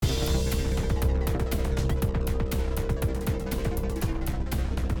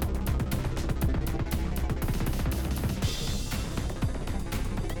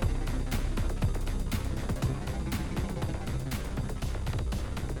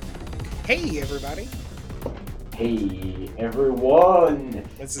Hey, everybody. Hey everyone,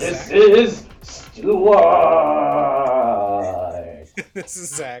 This is this Zach. is Stuart. This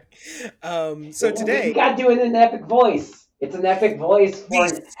is Zach. So You today, gotta do it in an epic voice. It's an epic voice for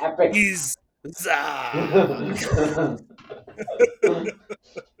this an epic. is Zach.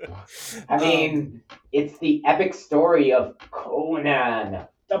 I Um, mean, it's the epic story of Conan,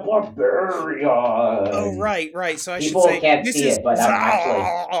 the oh, Barbarian. right. So I should People say, can't this see is it, but I'm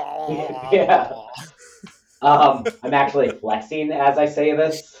actually, Zach. yeah, I'm actually flexing as I say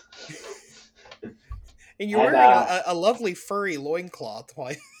this, And you're and wearing a lovely furry loincloth.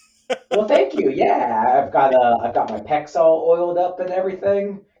 Why? well, thank you. Yeah, I've got my pecs all oiled up and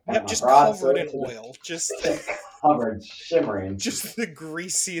everything. Got Yep, my just covered in broadsword to the oil. Just, covered, shimmering. just the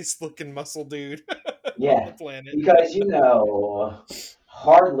greasiest looking muscle dude on the Yeah, planet. because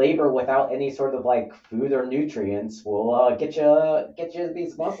hard labor without any sort of like food or nutrients will get you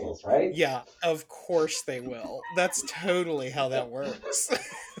these muscles, right? Yeah, of course they will. That's totally how that works.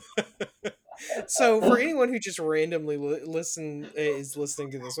 So, for anyone who just randomly is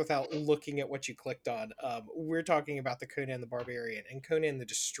listening to this without looking at what you clicked on, we're talking about the Conan the Barbarian and Conan the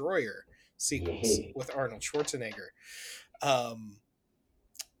Destroyer sequels Yeah, with Arnold Schwarzenegger. Um,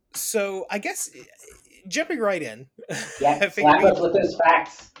 so, I guess jumping right in, yeah. I think Slap us with those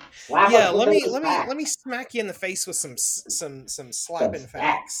facts. Slap yeah, us with let me those let me let me facts. smack you in the face with some Some slapping facts.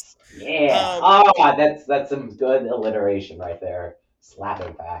 facts. Yeah. Um, Ah, that's some good alliteration right there.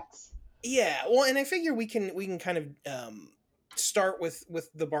 Slapping facts. Yeah, well, and I figure we can kind of start with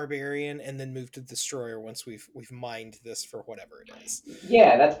the barbarian and then move to destroyer once we've mined this for whatever it is,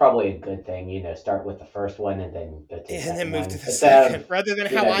 Yeah, that's probably a good thing. Start with the first one and then go to the and then second move to one the instead second of rather than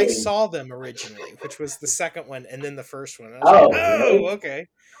how I doing. saw them originally, which was the second one and then the first one. I was like, Oh, oh, really? okay,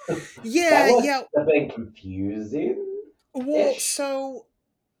 That yeah, was yeah. a bit confusing Well, ish.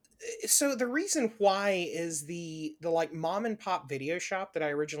 so the reason why is the like mom and pop video shop that I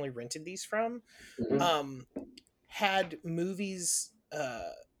originally rented these from Hmm. um had movies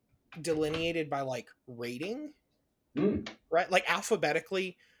delineated by like rating, Mm. right? Like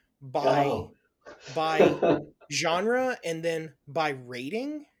alphabetically by Oh. by genre and then by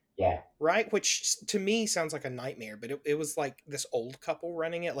rating, Yeah. right? Which to me sounds like a nightmare, but it was like this old couple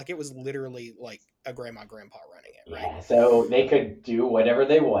running it. Like it was literally like a grandpa running it, right? Yeah. So they could do whatever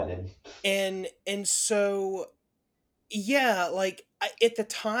they wanted. And so yeah, like at the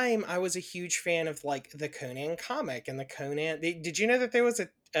time I was a huge fan of like the Conan comic and the Conan. Did you know that there was a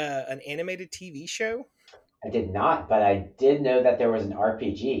an animated TV show? I did not, but I did know that there was an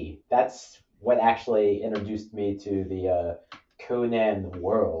RPG. That's what actually introduced me to the Conan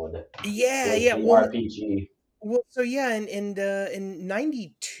world Yeah, was yeah. the Well, RPG. so yeah, in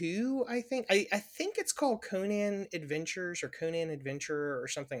 '92, I think it's called Conan Adventures or Conan Adventure or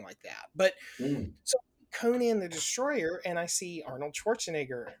something like that. But Mm. so Conan the Destroyer, and I see Arnold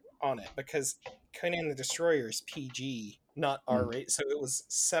Schwarzenegger on it because Conan the Destroyer is PG, not R Mm. rate, so it was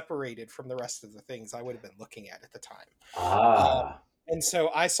separated from the rest of the things I would have been looking at the time. Ah. And so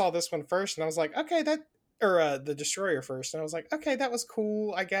I saw this one first, and I was like, okay, that or the Destroyer first, and I was like, okay, that was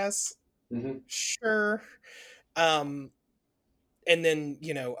cool, I guess. Hmm. Sure. Um, and then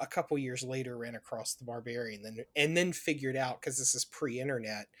a couple years later ran across the Barbarian, and then figured out because this is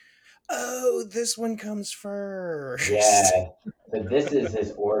pre-internet. Oh, this one comes first. Yeah. So this is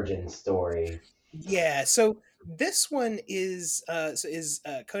his origin story. Yeah. So this one is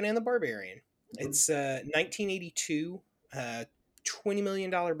Conan the Barbarian. Mhm. It's 1982, uh, $20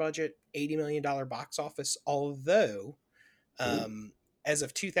 million budget, $80 million box office. Although Ooh. Um, as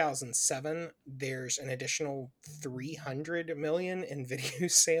of 2007, there's an additional 300 million in video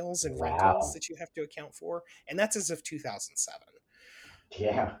sales and rentals Wow. that you have to account for, and that's as of 2007.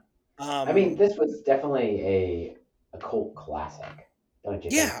 Yeah. I mean, Um, this was definitely a cult classic, don't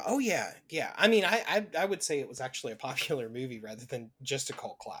you think? yeah, oh yeah, yeah. I mean, I would say it was actually a popular movie rather than just a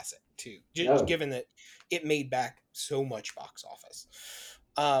cult classic too, Oh. given that it made back so much box office.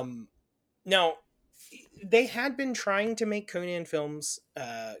 Um, Now, they had been trying to make Conan films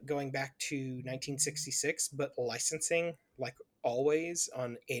going back to 1966, but licensing, like always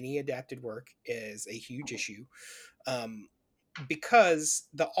on any adapted work, is a huge issue. Um, because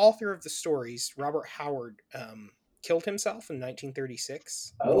the author of the stories, Robert Howard, killed himself in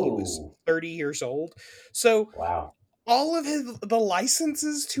 1936 when he was Oh. 30 years old. So Wow. all of the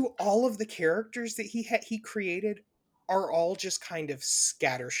licenses to all of the characters that he created are all just kind of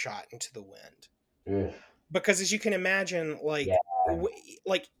scattershot into the wind, Ugh. because as you can imagine, Yeah.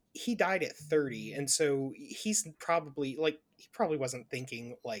 like he died at 30, and so he's probably like he probably wasn't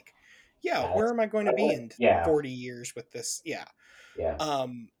thinking like, yeah, where That's am I going to like be what? in Yeah. 40 years with this? Yeah. Yeah.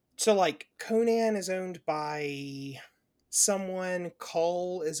 um So like Conan is owned by someone,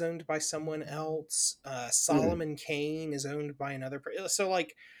 Cull is owned by someone else, Hmm. Solomon Kane is owned by another so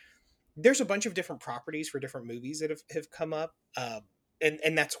like there's a bunch of different properties for different movies that have come up,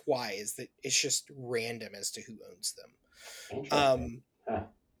 and that's why is that it's just random as to who owns them. Interesting. um Huh.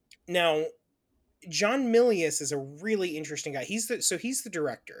 Now John Milius is a really interesting guy. He's the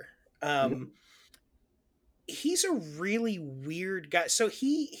director. um Mhm. he's a really weird guy. So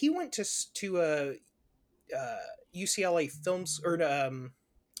he went to a UCLA films or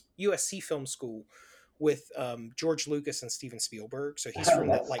USC film school with George Lucas and Steven Spielberg. So he's Oh, from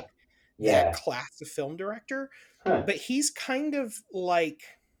that that's like that yeah. class of film director. Huh. But he's kind of like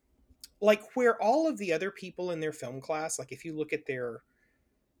where all of the other people in their film class, like if you look at their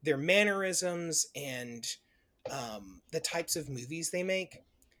mannerisms and the types of movies they make,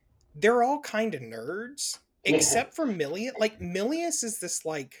 they're all kind of nerds Yeah. except for Milius. Like Milius is this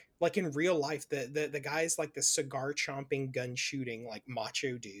like in real life the guy's like the cigar chomping gun shooting like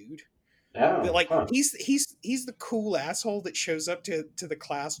macho dude. But Oh, like huh. he's the cool asshole that shows up to the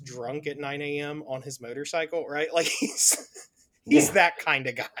class drunk at 9 a.m. on his motorcycle, right? Like he's Yeah. that kind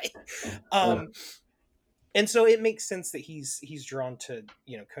of guy. Huh. Um and so it makes sense that he's drawn to,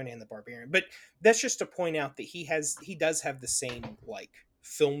 Conan the Barbarian. But that's just to point out that he does have the same like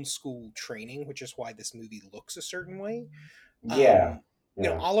film school training, which is why this movie looks a certain way. Yeah.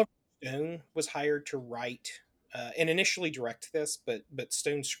 Yeah. Oliver Stone was hired to write and initially direct this, but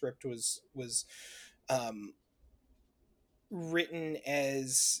Stone's script was um, written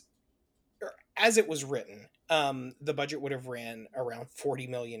as it was written. The budget would have ran around $40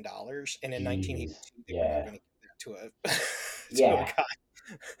 million, and in Jeez. 1982 they were not Yeah. going to give that to a to a Yeah.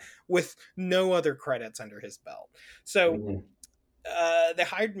 guy with no other credits under his belt. So Hmm. they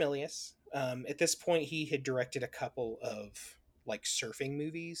hired Milius. At this point, he had directed a couple of like surfing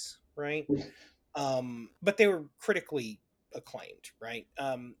movies, right? But they were critically acclaimed, right?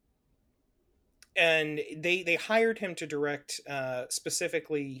 And they hired him to direct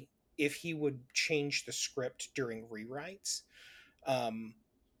specifically if he would change the script during rewrites. Um,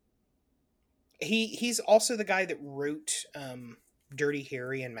 he's also the guy that wrote Dirty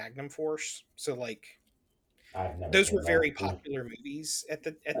Harry and Magnum Force, so like I've never those seen were that. very popular movies at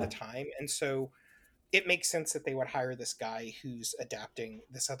the Huh. time, and so it makes sense that they would hire this guy who's adapting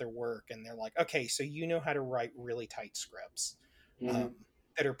this other work, and they're like, okay, so you know how to write really tight scripts Hmm. um,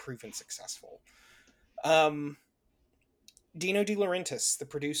 that are proven successful. Um, Dino De Laurentiis, the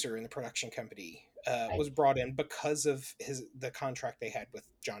producer in the production company, I. was brought in because of the contract they had with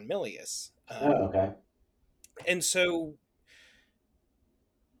John Milius, Oh, okay. and so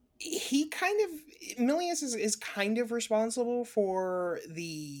he kind of Milius is kind of responsible for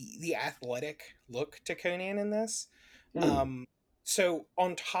the athletic look to Conan in this. Hmm. Um, so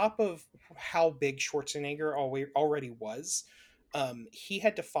on top of how big Schwarzenegger already was, he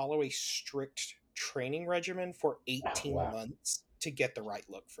had to follow a strict training regimen for Oh, 18 wow. months to get the right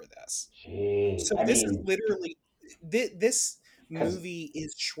look for this. Jeez. So I this is mean, literally this because movie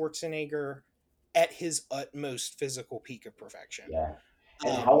is Schwarzenegger at his utmost physical peak of perfection. yeah.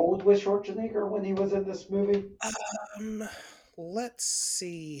 And how Um, old was Schwarzenegger when he was in this movie? um, let's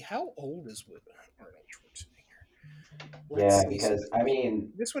see. How old is Arnold Schwarzenegger? Let's Yeah, see. So because I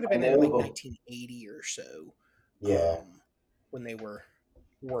mean, this would have I been in like know. 1980 or so, Yeah, um, when they were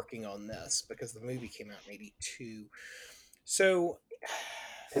working on this because the movie came out in '82. So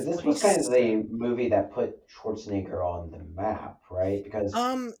because this was kind of 47. the movie that put Schwarzenegger on the map, right? Because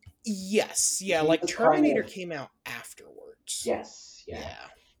Um, yes, yeah. he Like was kind Terminator of came out afterwards. yes, yeah, Yeah.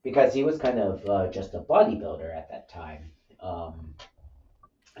 because he was kind of just a bodybuilder at that time,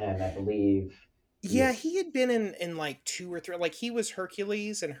 and I believe he Yeah, was. he had been in like two or three. Like he was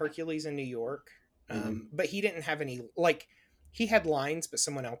Hercules and Hercules in New York, Hmm. but he didn't have any like he had lines, but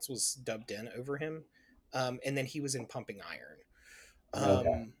someone else was dubbed in over him. And then he was in Pumping Iron.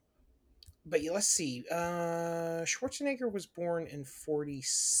 Okay, Um, but yeah, let's see. Schwarzenegger was born in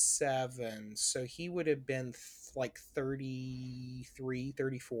 47, so he would have been like 33,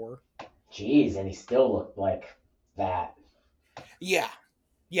 34. jeez, and he still looked like that. Yeah, I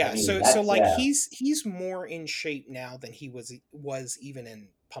yeah. mean, So that's like yeah. he's more in shape now than he was even in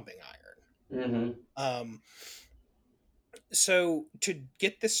Pumping Iron. Hmm. Um, so to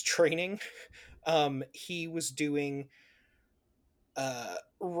get this training, he was doing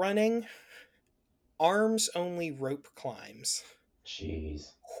running, arms only rope climbs,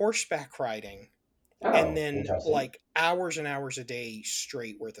 Jeez. horseback riding, and Oh, then interesting. like hours and hours a day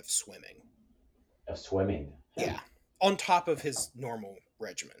straight worth of swimming. Of swimming. Hmm. Yeah, on top of his normal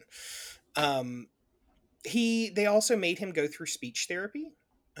regimen. Um, they also made him go through speech therapy.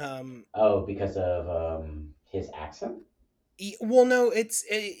 Oh, because of his accent? Well, no,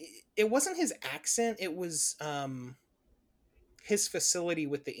 it wasn't his accent. It was his facility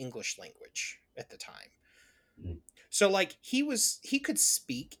with the English language at the time. Mm. So like he could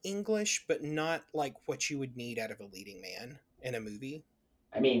speak English, but not like what you would need out of a leading man in a movie.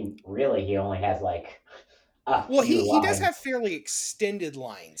 I mean, really, he only has like a Well, few he does have lines. fairly extended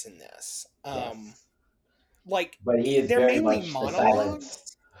lines in this. Yes. Like But he is they're very mainly much the silent,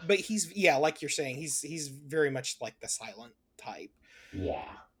 monologues, but he's yeah, like you're saying, he's very much like the silent type. yeah,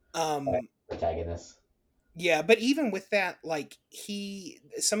 Um protagonist. yeah, but even with that, like he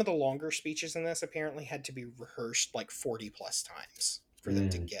some of the longer speeches in this apparently had to be rehearsed like 40 plus times for them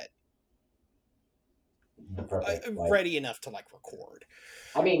to Mm, get the perfect, like, ready enough to like record.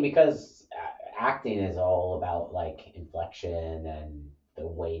 I mean, because acting is all about like inflection and the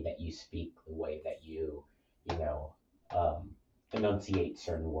way that you speak, the way that you know, um, enunciate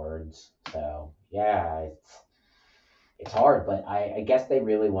certain words. So yeah, it's hard, but I guess they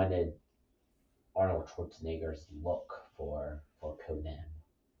really wanted Arnold Schwarzenegger's look for Conan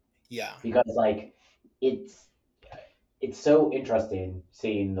Yeah. because like it's it's so interesting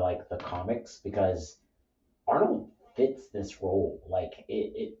seeing like the comics because Arnold fits this role. Like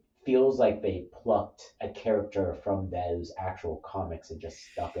it feels like they plucked a character from those actual comics and just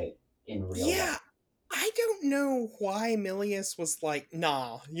stuck it in real life. Yeah, I don't know why Milius was like,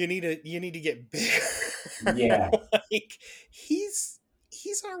 "Nah, you need to get bigger." Yeah. Like he's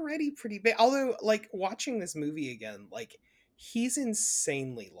already pretty big. Although like watching this movie again, like he's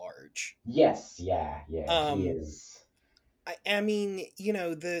insanely large. Yes. Yeah. Yeah. He Um is. I mean, you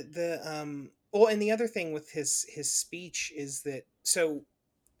know, well, and the other thing with his speech is that so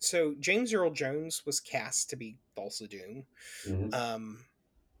James Earl Jones was cast to be Thulsa Doom. Mhm. Um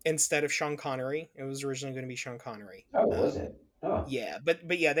Instead of Sean Connery. It was originally going to be Sean Connery. Oh, was it? Oh. Yeah,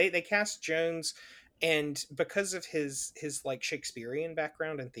 but yeah, they cast Jones, and because of his like Shakespearean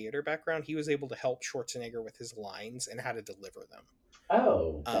background and theater background, he was able to help Schwarzenegger with his lines and how to deliver them.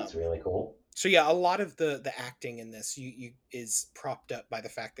 Oh, that's Um, really cool. so yeah, a lot of the acting in this you is propped up by the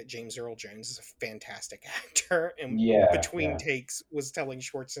fact that James Earl Jones is a fantastic actor, and Yeah. between Yeah. takes was telling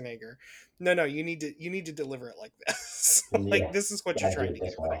Schwarzenegger, no, you need to deliver it like this, like Yeah. this is what you're Gotta do trying it to get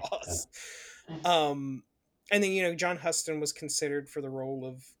this way. across. Um, and then you know John Huston was considered for the role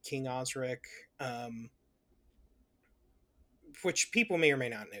of King Osric, um, which people may or may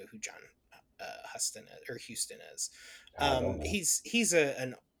not know who John Huston is, or Houston is. I don't know. He's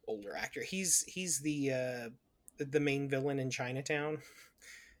an older actor. He's the main villain in Chinatown.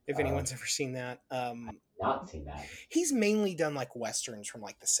 If Uh, anyone's ever seen that, not seen that. he's mainly done like westerns from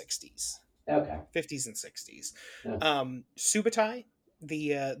like the '60s, Okay. '50s and '60s. Yeah. Subutai,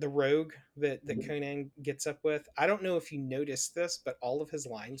 the rogue that Mhm. Conan gets up with. I don't know if you noticed this, but all of his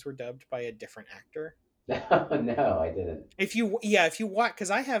lines were dubbed by a different actor. No, I didn't. If you yeah, if you watch, because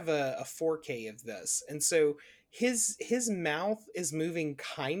I have a 4K of this, and so his mouth is moving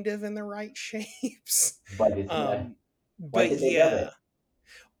kind of in the right shapes. But it's not. Um, Why but did they dub yeah,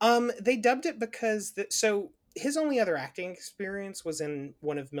 it? they dubbed it because so his only other acting experience was in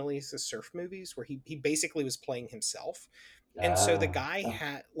one of Milius' surf movies where he basically was playing himself. And so the Ah. guy Oh.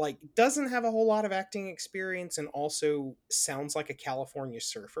 had like doesn't have a whole lot of acting experience and also sounds like a California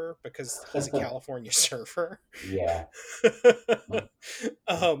surfer because he's a California surfer. Yeah.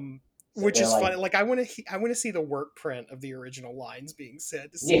 um So which they're is like, funny. Like I want to see the work print of the original lines being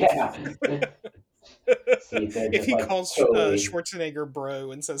said to see yeah. See if they're if just he like calls totally. Schwarzenegger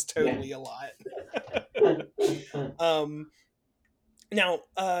bro and says Yeah. totally a lot. um Now,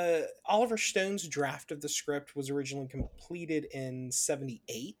 Oliver Stone's draft of the script was originally completed in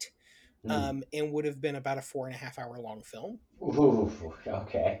 '78, Hmm. and would have been about a 4.5 hour long film. Ooh,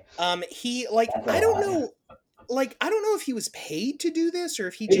 okay. He like That's a lot. I don't know if he was paid to do this or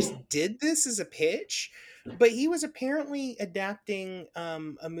if he just did this as a pitch, but he was apparently adapting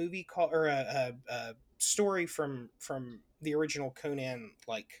a movie called or a story from the original Conan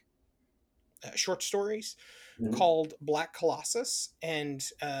like short stories Mhm. called Black Colossus and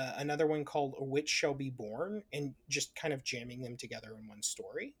another one called A Witch Shall Be Born, and just kind of jamming them together in one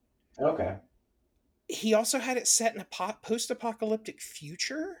story. Okay. He also had it set in a post apocalyptic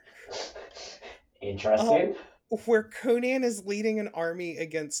future uh, Interesting. where Conan is leading an army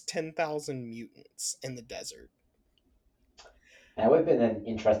against 10,000 mutants in the desert. That would have been an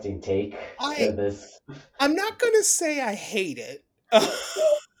interesting take I to this. I'm not going to say I hate it.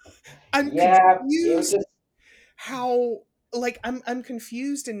 I'm Yeah, it would confused just. how I'm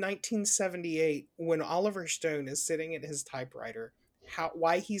confused in 1978 when Oliver Stone is sitting at his typewriter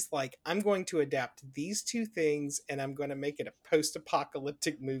why he's like, I'm going to adapt these two things and I'm going to make it a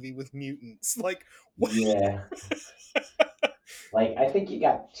post-apocalyptic movie with mutants. Like, what? Yeah. Like, I think you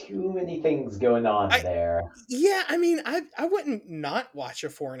got too many things going on I there. Yeah, I mean, I wouldn't not watch a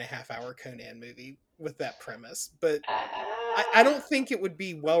 4.5 hour Conan movie with that premise, but I don't Ah, think it would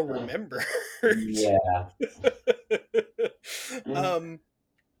be well remembered. yeah. um,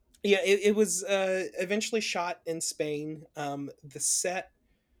 yeah, it was eventually shot in Spain. The set,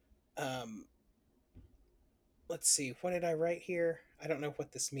 um, let's see, what did I write here? I don't know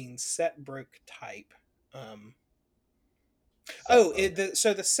what this means. Set broke type. Um, Set oh, broke.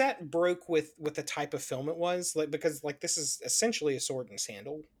 so the set broke with the type of film it was, like, because like this is essentially a sword and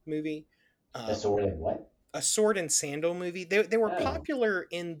sandal movie. The Um, sword and what? a sword and sandal movie. They were Oh. popular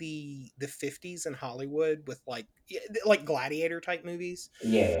in the 50s in Hollywood with like gladiator type movies.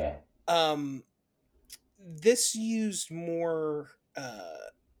 Yeah. Um, this used more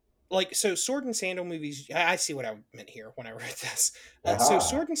like, so sword and sandal movies. I see what I meant here when I wrote this. So Aha.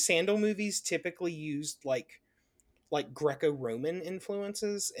 sword and sandal movies typically used like Greco-Roman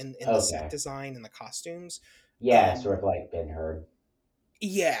influences in the set Okay. design and the costumes. Yeah, Um, sort of like Ben Hur.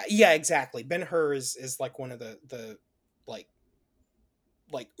 yeah, exactly. Ben Hur is like one of the like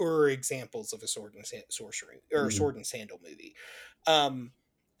examples of a sorcery or Mm. sword and sandal movie. Um,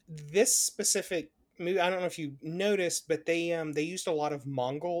 this specific movie, I don't know if you noticed, but they used a lot of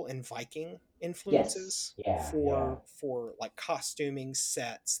Mongol and Viking Yes. influences Yeah, yeah. for like costuming,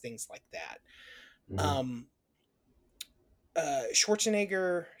 sets, things like that. Hmm. Um,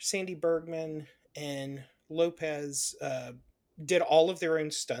 Schwarzenegger, Sandy Bergman, and Lopez did all of their own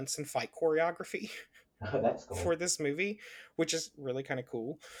stunts and fight choreography Oh, that's for cool. this movie, which is really kind of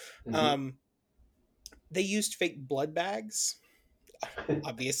cool. Hmm. Um, they used fake blood bags,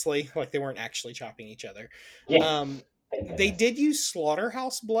 obviously, like they weren't actually chopping each other. Yeah. Um, Thank they goodness. did use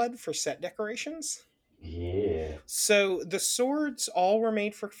slaughterhouse blood for set decorations. Yeah. So the swords all were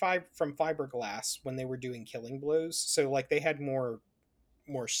made from fiberglass when they were doing killing blows. So like they had more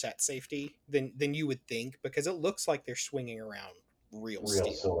set safety than you would think, because it looks like they're swinging around real Real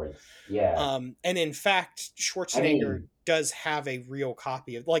steel. swords. Yeah. And in fact, I Schwarzenegger mean, does have a real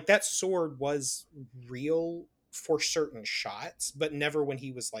copy of, like, that sword was real for certain shots, but never when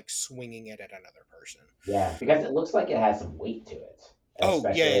he was like swinging it at another person. yeah, because it looks like it has some weight to it, Oh yeah,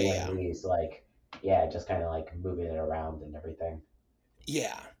 especially when yeah, he's like, yeah, just kind of like moving it around and everything.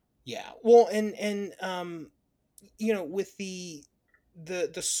 yeah, yeah. Well, and with the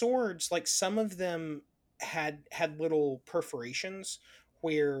swords, like some of them had little perforations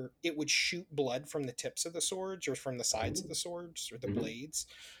where it would shoot blood from the tips of the swords or from the sides of Ooh. the swords or the Hmm. blades.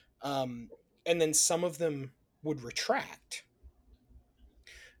 um, and then some of them would retract.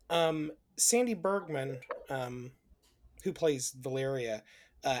 Sandy Bergman, um, who plays Valeria,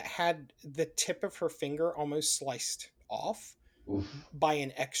 had the tip of her finger almost sliced off Oof. by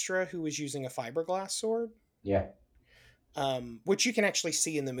an extra who was using a fiberglass sword, Yeah. which you can actually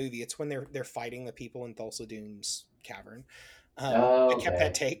see in the movie. It's when they're fighting the people in Thulsa Doom's cavern. I kept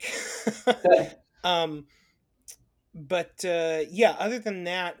that Okay. take. um, but yeah, other than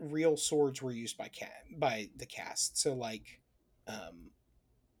that, real swords were used by the cast. So like, um,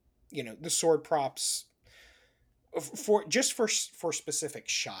 the sword props for specific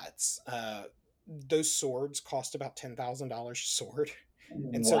shots. Those swords cost about $10,000 a sword,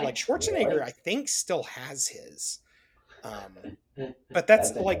 and so like What? Schwarzenegger, Really? I think, still has his. Um, but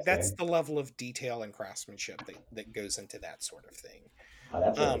that's That's like that's interesting. the level of detail and craftsmanship that goes into that sort of thing. Oh,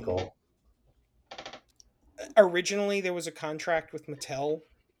 that's really Um, cool. Originally, there was a contract with Mattel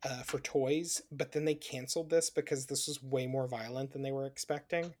for toys, but then they canceled this because this was way more violent than they were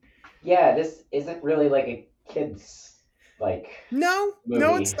expecting. Yeah, this isn't really like a kids like No,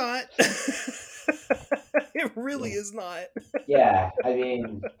 no, it's movie. not. It really is not. Yeah, I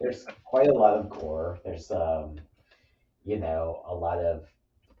mean, there's quite a lot of gore. There's a lot of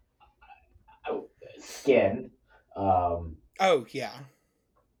skin. Um, Oh yeah.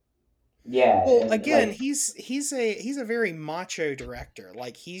 yeah, Well, and again, like, he's a very macho director.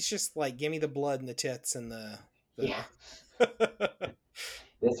 Like he's just like, give me the blood and the tits and yeah, the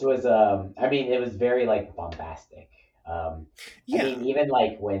this was I mean, it was very like bombastic. Um, I Yeah. mean, even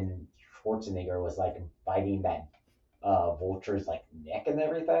like when Schwarzenegger was like biting that vulture's like neck and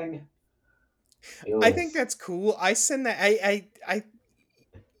everything, it I think was that's cool. I send that I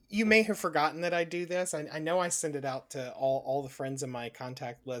You may have forgotten that I do this. I know I send it out to all the friends in my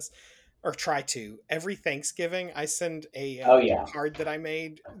contact list, or try to. Every Thanksgiving, I send oh a yeah, card that I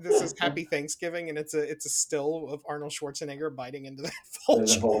made. This is Happy Thanksgiving, and it's a still of Arnold Schwarzenegger biting into that the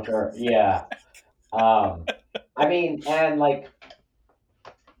vulture. vulture, yeah. I mean, and like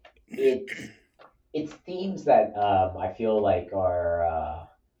it's it's themes that I feel like are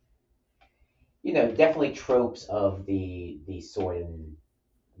definitely tropes of the sword and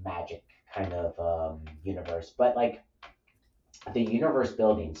magic kind of universe, but like the universe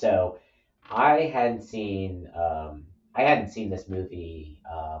building. So I hadn't seen I hadn't seen this movie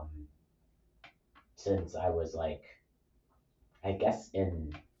since I was like, I guess,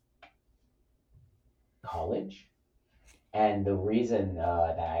 in college. And the reason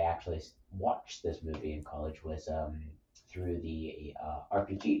that I actually watched this movie in college was through the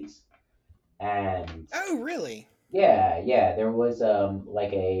RPGs. And Oh, really? yeah, yeah, there was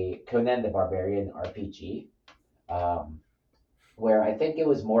like a Conan the Barbarian RPG, um, where I think it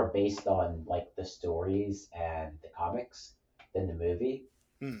was more based on like the stories and the comics than the movie.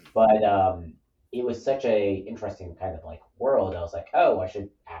 Hmm. But it was such a interesting kind of like world. I was like, oh, I should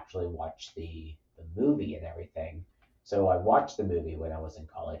actually watch the movie and everything. So I watched the movie when I was in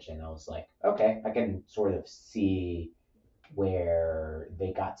college, and I was like, okay, I can sort of see where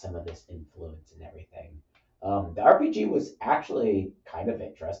they got some of this influence and everything. The RPG was actually kind of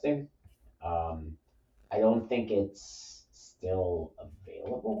interesting. Um, I don't think it's still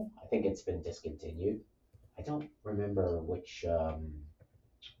available. I think it's been discontinued. I don't remember which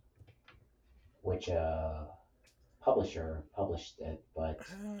publisher published it, but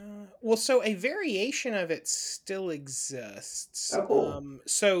Well, so a variation of it still exists. oh, cool.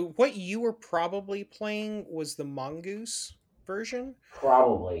 So what you were probably playing was the Mongoose version,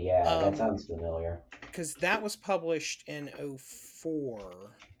 Probably, yeah. That um, sounds familiar. because that was published in '04.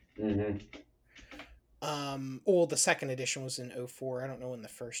 Hmm. Well, the second edition was in '04. I don't know when the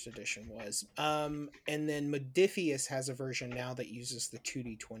first edition was. And then Modifius has a version now that uses the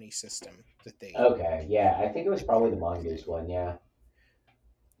 2D20 system that Okay, yeah. I think it was they put probably the in Mongoose originally. one. Yeah,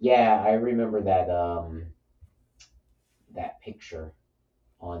 yeah. I remember that picture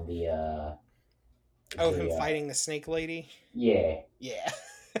on Oh, him the fighting the snake lady? yeah. Yeah.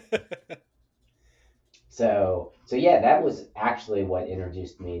 So yeah, that was actually what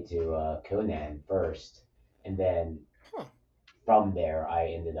introduced me to Conan first, and then Huh. from there I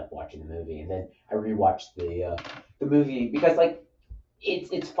ended up watching the movie, and then I rewatched the movie because like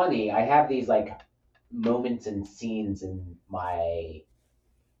it's funny. I have these like moments and scenes in my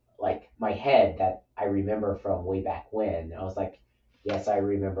head that I remember from way back when. I was like, yes, I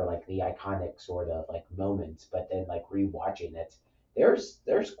remember like the iconic sort of like moments, but then like rewatching it, there's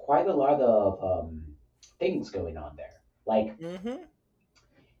quite a lot of things going on there. Like Mm-hmm.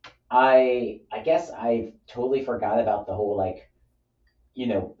 I guess I totally forgot about the whole like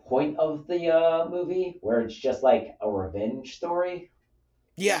point of the movie where it's just like a revenge story.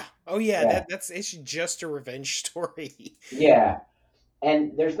 Yeah. Oh yeah, Yeah, that's it's just a revenge story. yeah,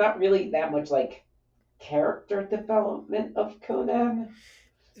 and there's not really that much like character development of Conan.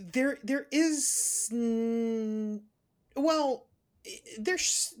 There is well,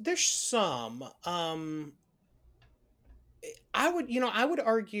 there's some I would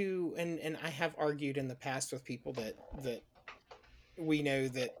argue, and I have argued in the past with people that we know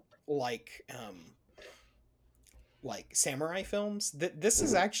that like like samurai films, that this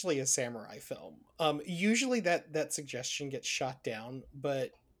is Mhm. actually a samurai film. Usually that suggestion gets shot down,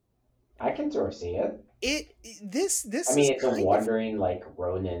 but I can sort of see it. this I is mean, it's a kind of, wandering like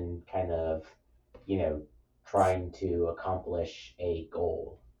Ronin kind of, you know, trying to accomplish a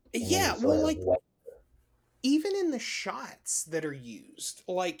goal in any yeah, well, sort of like way. even in the shots that are used,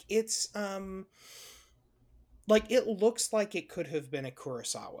 like it's like it looks like it could have been a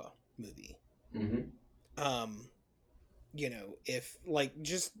Kurosawa movie. Hmm. um if like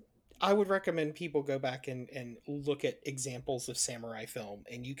just I would recommend people go back and look at examples of samurai film,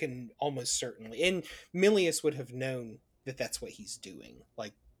 and you can almost certainly, and Milius would have known that that's what he's doing,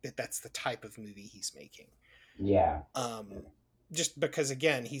 like that's the type of movie he's making. Yeah, um just because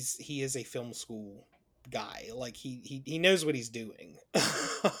again he is a film school guy, like he knows what he's doing.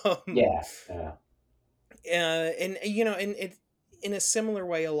 um yeah, yeah. and and it in a similar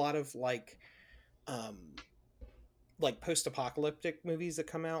way, a lot of um like post-apocalyptic movies that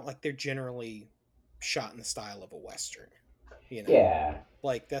come out, like they're generally shot in the style of a western, you know Yeah,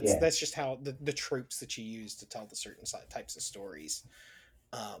 like yeah. that's just how the tropes that you use to tell the certain types of stories.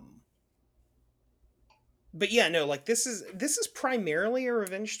 um but yeah, no, like this is primarily a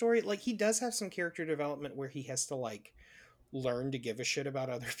revenge story. Like he does have some character development where he has to like learn to give a shit about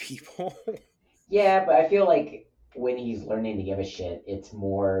other people. Yeah, but I feel like when he's learning to give a shit, it's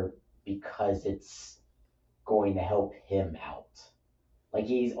more because it's going to help him out. Like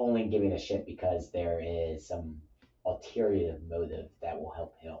he's only giving a shit because there is some ulterior motive that will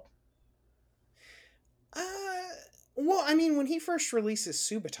help him. uh Well, I mean, when he first releases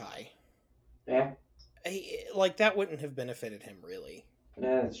Subutai, Yeah, like that wouldn't have benefited him really.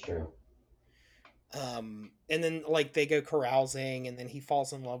 yeah, that's true. And then like they go carousing, and then he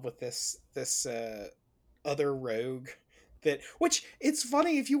falls in love with this other rogue. That, which, it's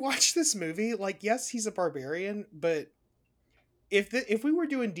funny if you watch this movie. Like, yes, he's a barbarian, but if we were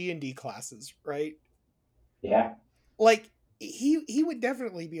doing D&D classes, right? Yeah, Like, he would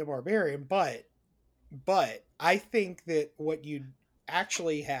definitely be a barbarian, but I think that what you'd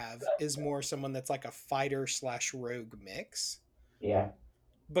actually have is more someone that's like a fighter slash rogue mix, yeah,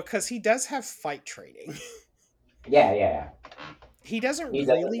 because he does have fight training. yeah, yeah. He doesn't He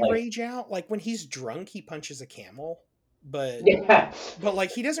doesn't really like. rage out. Like, when he's drunk, he punches a camel, but Yeah,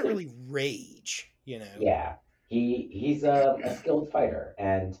 like he doesn't really rage, you know. yeah. He's a skilled fighter,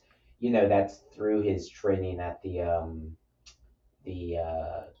 and that's through his training at the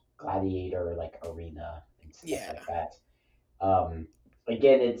gladiator like arena and stuff Yeah. like that. Um,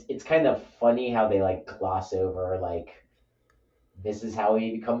 Again, it's kind of funny how they like gloss over like this is how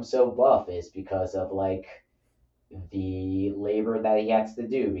he becomes so buff is because of like the labor that he has to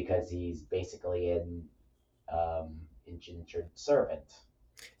do because he's basically an indentured servant.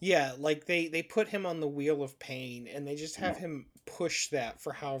 Yeah, like they put him on the wheel of pain, and they just have Yeah, him push that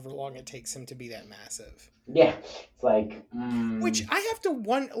for however long it takes him to be that massive. yeah. It's like, Which I have to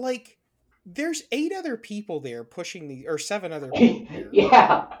wonder, like, there's 8 other people there pushing the, or 7 other people there.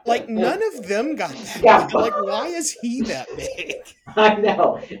 yeah, Like, none of them got that big. yeah. Like, why is he that big? I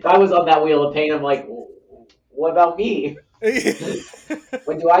know. If I was on that wheel of pain, I'm like, what about me?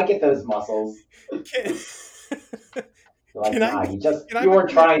 When do I get those muscles? can, They're can like, I nah, be, you can I you weren't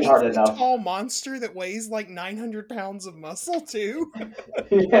become an trying hard 8 foot enough. tall monster that weighs like 900 pounds of muscle too?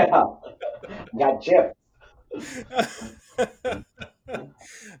 Yeah, got chipped. Um,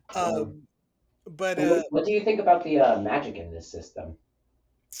 um, but what do you think about the magic in this system?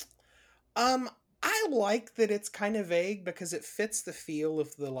 um, I like that it's kind of vague because it fits the feel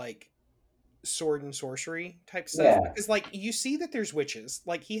of the like sword and sorcery type stuff. Yeah, Because like you see that there's witches.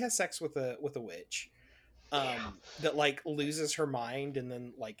 Like, he has sex with a witch, that like loses her mind and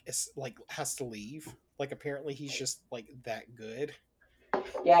then like like has to leave. Like, apparently he's just like that good.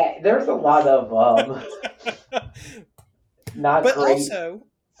 yeah. There's a lot of not But great. also,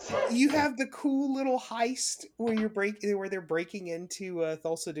 you have the cool little heist where where they're breaking into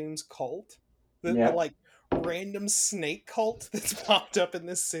Thulsa Doom's cult, the Yeah, like random snake cult that's popped up in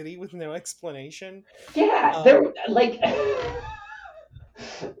this city with no explanation. yeah. Um, They're like,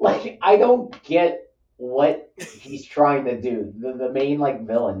 like I don't get what he's trying to do. The main like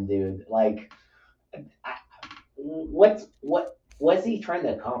villain dude. Like, I, what was he trying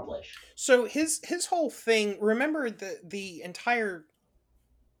to accomplish? so his whole thing. Remember, the entire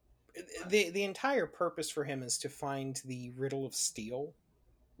purpose for him is to find the riddle of steel,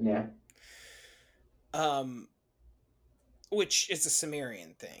 Yeah. um, which is a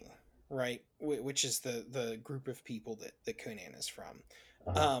Sumerian thing, right? Which is the group of people that Conan is from.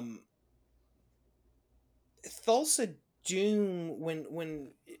 Uh-huh. Um, Thulsa Doom,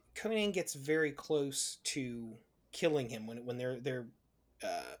 when Conan gets very close to killing him, when they're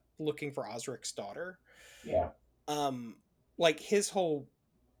looking for Osric's daughter, Yeah. um, like his whole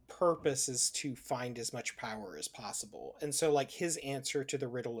purpose is to find as much power as possible. And so like his answer to the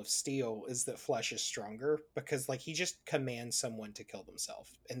riddle of steel is that flesh is stronger, because like he just commands someone to kill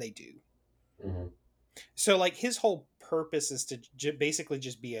themselves, and they do. Hmm. So like his whole purpose is to basically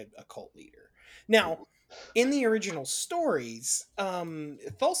just be a cult leader. Now, in the original stories,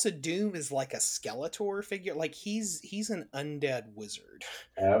 Thulsa Doom is like a Skeletor figure. Like, he's an undead wizard.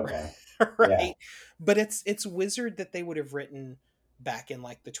 Okay. Yeah. Right? But it's wizard that they would have written back in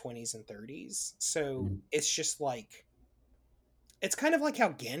like the 20s and 30s. So Mhm. it's just like, it's kind of like how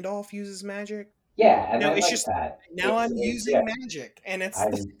Gandalf uses magic. Yeah, and No, I it's like just, that. now It's I'm it's yeah. using magic, and it's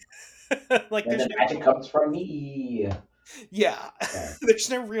I'm like and there's the no magic real, comes from me. yeah, Yeah. there's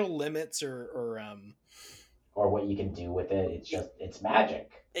no real limits or Or what you can do with it. It's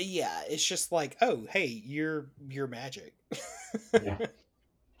magic. yeah, it's just like, oh, hey, you're magic. Yeah.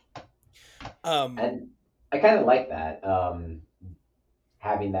 um And I kind of like that.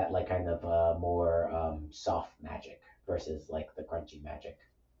 Having that like kind of more soft magic versus like the crunchy magic.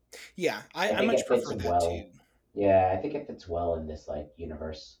 yeah, I I I think much it fits prefer that too. well. Yeah, I think it fits well in this like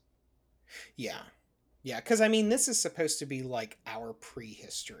universe. Yeah, yeah, because I mean, this is supposed to be like our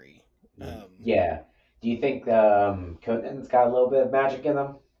prehistory. Mm. um Yeah. Do you think Conan's got a little bit of magic in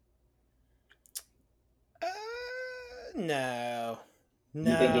him? no, You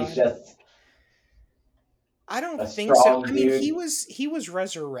think no, he's just I don't a think so. I strong mean, he dude? was he was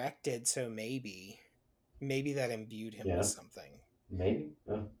resurrected, so maybe. Maybe that imbued him with Yeah, something. maybe.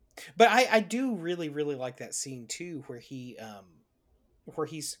 But I do really really like that scene too, where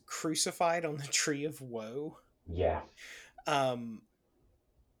he's crucified on the tree of woe. Yeah. Um,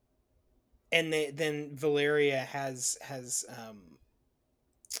 and then Valeria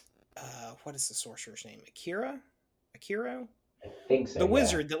what is the sorcerer's name? Akira, I think so. the Yeah.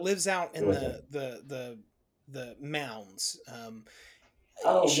 wizard that lives out The in wizard. the mounds.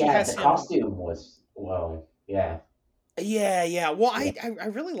 Oh She yeah, has the him. costume was well. Yeah. Yeah, yeah. Well, Yeah. I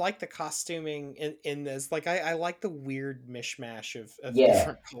really like the costuming in this. Like, I like the weird mishmash of Yeah.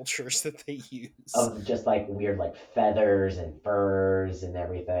 different cultures that they use. Of just like weird like feathers and furs and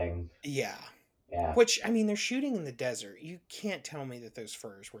everything. Yeah. Yeah. Which, I mean, they're shooting in the desert. You can't tell me that those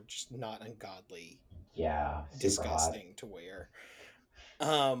furs were just not ungodly Yeah. Super hot. disgusting to wear.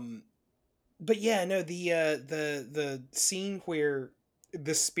 Um, but yeah, no, the scene where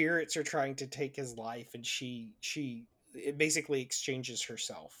the spirits are trying to take his life, and she it basically exchanges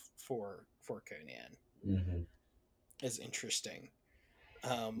herself for Conan Hmm. is interesting.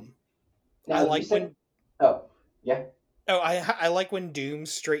 Um, I Now you like said, when oh yeah, I like when Doom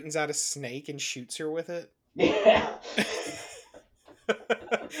straightens out a snake and shoots her with it. yeah,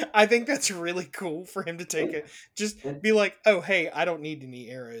 I think that's really cool for him to take it. Just be like, "Oh, hey, I don't need any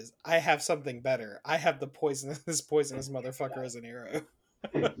arrows. I have something better. I have the poisonous this poisonous motherfucker as an arrow."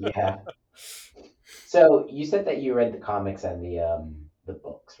 yeah. So you said that you read the comics and the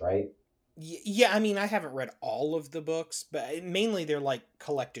books, right? Yeah, I mean, I haven't read all of the books, but mainly they're like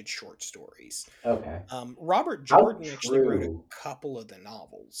collected short stories. Okay. Robert How Jordan actually wrote a true? couple of the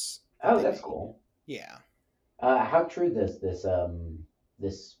novels that Oh, they that's made. cool. Yeah. How true does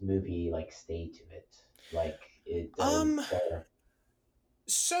this movie like stay to it? Like it does Um. there.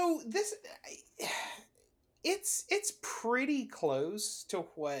 So this, it's pretty close to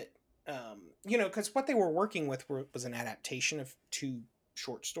what because what they were working with was an adaptation of two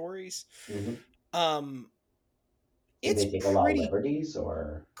short stories. Hmm. Um, Did it's they take a lot of pretty liberties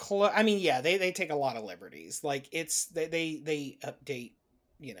or? close. I mean, yeah, they take a lot of liberties. Like they update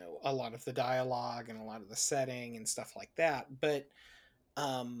a lot of the dialogue and a lot of the setting and stuff like that. But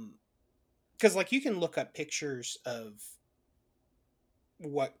um, because like you can look up pictures of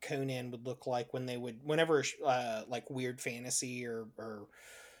what Conan would look like whenever like weird fantasy or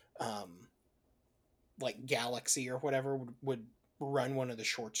um like Galaxy or whatever would run one of the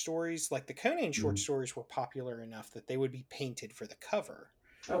short stories. Like the Conan short Mhm. stories were popular enough that they would be painted for the cover.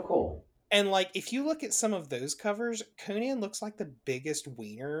 Oh, cool. And like if you look at some of those covers, Conan looks like the biggest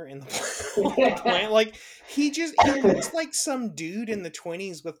wiener in the, on the planet. Like he looks like some dude in the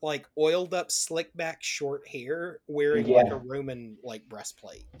 20s with like oiled up slick back short hair wearing like a Yeah. Roman like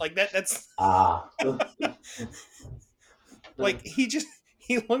breastplate. Like that's Ah. like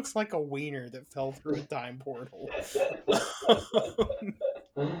he looks like a wiener that fell through a time portal.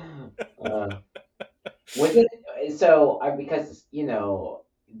 uh, was it so? Because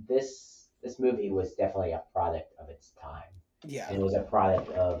this movie was definitely a product of its time, Yeah. and it was a product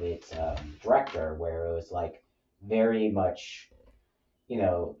of its director, where it was like very much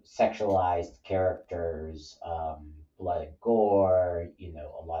sexualized characters, blood and gore,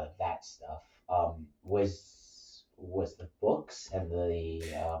 a lot of that stuff. Was the books and the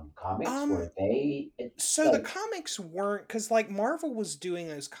comics Um were they so the like comics weren't cuz like Marvel was doing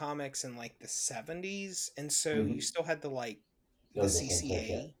those comics in like the 70s, and so you mhm, still had the like the oh, the censorship?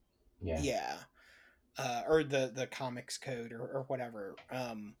 CCA. Yeah. Yeah. Or the comics code or whatever.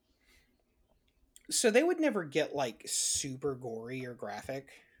 So they would never get like super gory or graphic.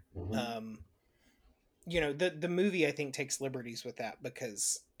 Hmm. Um the movie I think takes liberties with that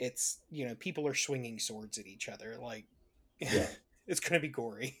because it's people are swinging swords at each other, like Yeah. it's gonna be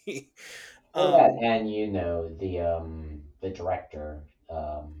gory. Well, that um and the director,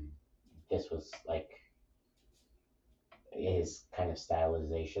 this was like his kind of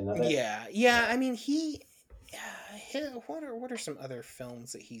stylization of it. yeah, yeah, Yeah. I mean what are some other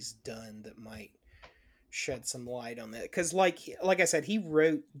films that he's done that might shed some light on that, because like I said, he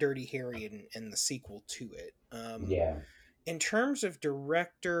wrote Dirty Harry and the sequel to it. Yeah. In terms of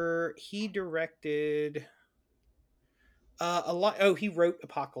director, he directed a lot. Oh, he wrote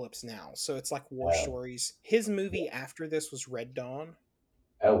Apocalypse Now, so it's like war Oh. stories. His Yeah. movie after this was Red Dawn.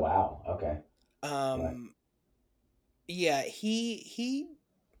 Oh wow. Okay. Yeah. Um, yeah, he's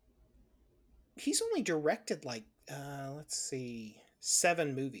only directed like let's see,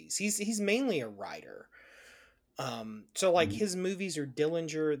 7 movies. He's mainly a writer. So like Mhm. his movies are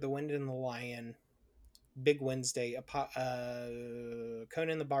Dillinger, The Wind and the Lion, Big Wednesday,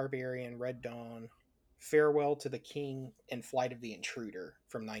 Conan the Barbarian, Red Dawn, Farewell to the King, and Flight of the Intruder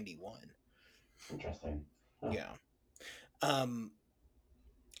from '91. Interesting. Huh. Yeah. Um,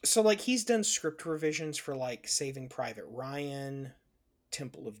 so like he's done script revisions for like Saving Private Ryan,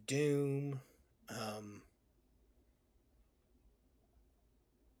 Temple of Doom. Um,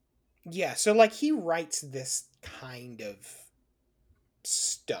 yeah, so like he writes this kind of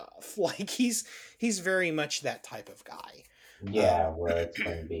stuff. Like he's very much that type of guy. Yeah, Um, where it's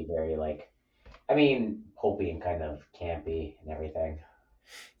going to be very like, I mean, pulpy and kind of campy and everything.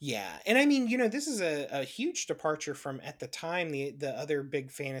 yeah, and I mean, this is a huge departure from at the time the other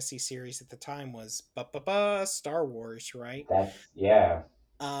big fantasy series at the time was Star Wars, right? That's yeah,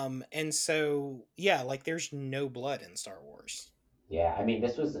 And so yeah, like there's no blood in Star Wars. yeah. I mean,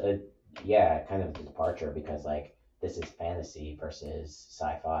 this was a yeah kind of a departure because like this is fantasy versus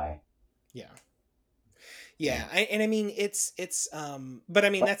sci-fi. Yeah. Yeah. Yeah, and I mean but I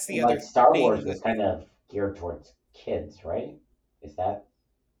mean But that's the like other Star Wars thing was with kind of geared towards kids, right? Is that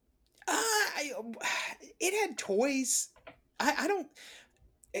I it had toys. I don't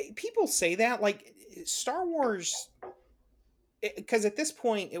people say that like Star Wars because at this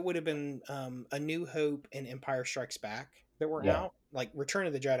point it would have been A New Hope and Empire Strikes Back that were yeah? out. Like Return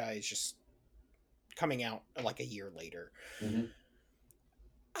of the Jedi is just coming out like a year later. Hmm.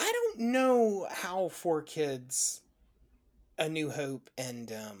 I don't know how for kids A New Hope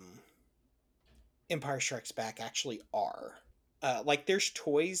and Empire Strikes Back actually are. Like there's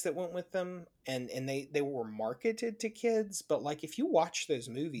toys that went with them and they were marketed to kids, but like if you watch those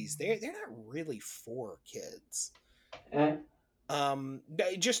movies, they're not really for kids. Eh,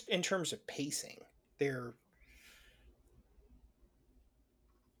 Just in terms of pacing. They're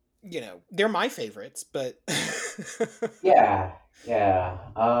they're my favorites, but yeah, yeah.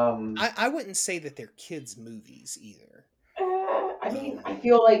 I wouldn't say that they're kids movies either. I mean, Um I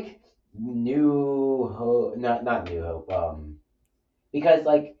feel like New Hope, not New Hope, because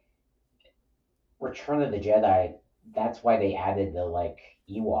like Return of the Jedi, that's why they added the like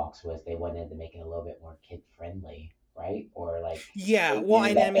Ewoks was they wanted to make it a little bit more kid friendly, right? Or like yeah, they well knew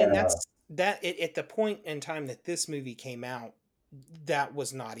I that mean they're that's that at the point in time that this movie came out, that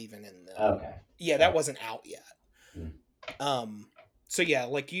was not even in the okay. yeah, that Okay. wasn't out yet. Mm, Um, so yeah,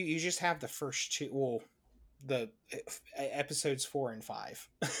 like you just have the first two, well, the episodes 4 and 5.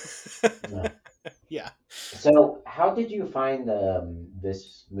 no. Yeah. So, how did you find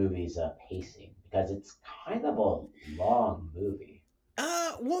this movie's pacing? Because it's kind of a long movie.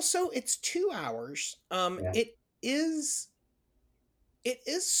 Well, so it's 2 hours. Yeah. It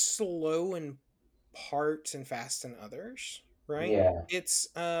is slow in parts and fast in others, right? Yeah. It's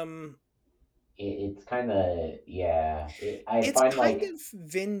It's kind of yeah. I it's find kind like of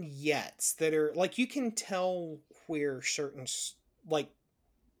vignettes that are like you can tell where certain like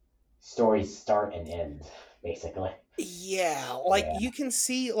stories start and end, basically. yeah, like Yeah. you can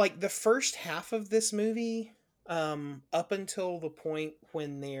see like the first half of this movie, up until the point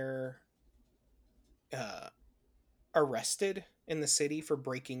when they're uh arrested in the city for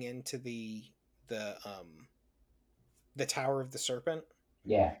breaking into the the Tower of the Serpent.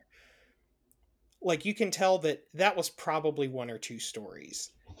 Yeah. Like you can tell that that was probably one or two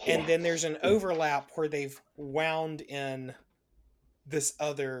stories. And Yeah. then there's an overlap where they've wound in this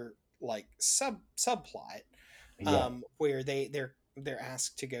other like subplot Yeah. where they're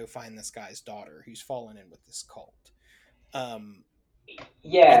asked to go find this guy's daughter who's fallen in with this cult. Um, and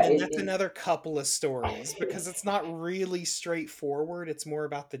Yeah. then that's another couple of stories because it's not really straightforward. It's more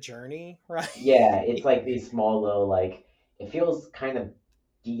about the journey, right? Yeah, it's like these small little like it feels kind of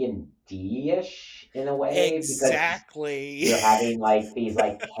D&D ish in a way because Exactly. you're having like these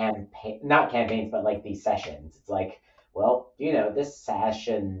like campaign not campaigns but like these sessions. It's like, well, this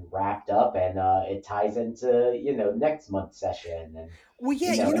session wrapped up and it ties into, next month's session and Well,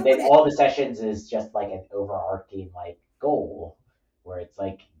 yeah, you and know then what all the sessions is just like an overarching like goal where it's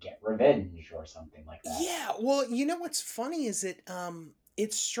like get revenge or something like that. yeah, well, you know what's funny is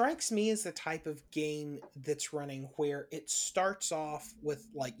it strikes me as the type of game that's running where it starts off with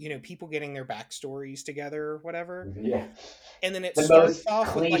like, people getting their backstories together or whatever. Yeah. And then it The starts most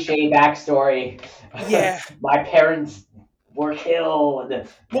off with like a cliche backstory. yeah. My parents were killed.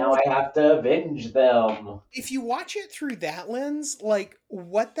 Now Well, I have to avenge them. if you watch it through that lens, like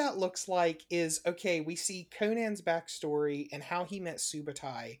what that looks like is okay, we see Conan's backstory and how he met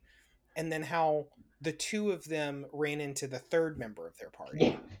Subutai and then how the two of them ran into the third member of their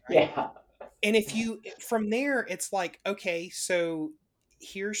Yeah, party, right? yeah, And if you from there it's like okay, so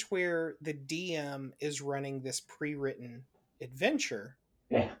here's where the DM is running this pre-written adventure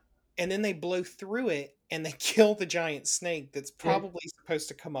yeah, and then they blow through it and they kill the giant snake that's probably supposed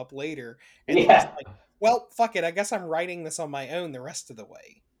to come up later and then he's yeah, like, well, fuck it, I guess I'm writing this on my own the rest of the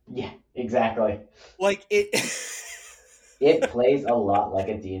way. yeah. exactly. Like it. It plays a lot like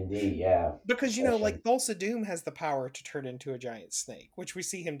a D&D, yeah, Because for sure. like Thulsa Doom has the power to turn into a giant snake, which we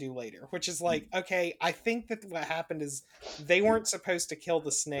see him do later. Which is like, okay, I think that what happened is they weren't supposed to kill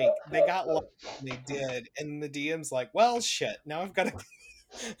the snake. They got lucky and they did, and the DM's like, well, shit. Now I've got to,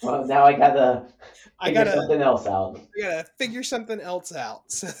 Well, now I gotta I figure gotta, something else out. I gotta figure something else out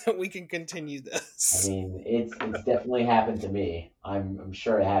so that we can continue I this. mean, it's definitely happened to me. I'm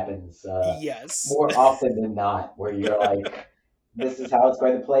sure it happens Yes. more often than not, where you're like, this is how it's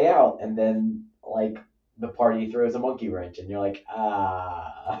going to play out, and then like the party throws a monkey wrench, and you're like,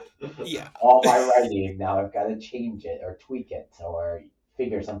 Yeah. all my writing now I've got to change it or tweak it or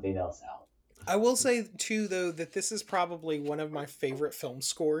figure something else out. I will say too, though, that this is probably one of my favorite film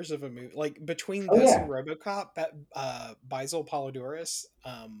scores of a movie. Like between Oh this and yeah, RoboCop, that Basil Polidorus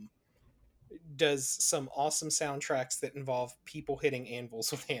does some awesome soundtracks that involve people hitting anvils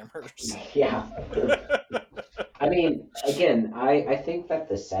with hammers. yeah. I mean, again, I think that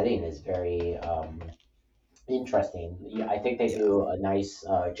the setting is very interesting. Yeah, I think they Yeah, do a nice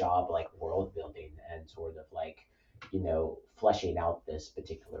job, like world building and sort of like, fleshing out this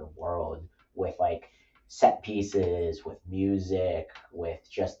particular world with like set pieces, with music, with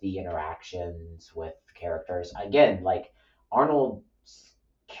just the interactions with characters. Again, like Arnold's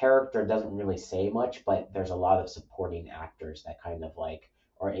character doesn't really say much, but there's a lot of supporting actors that kind of like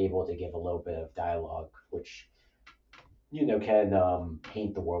are able to give a little bit of dialogue, which can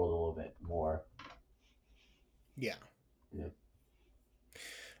paint the world a little bit more. yeah. Yeah.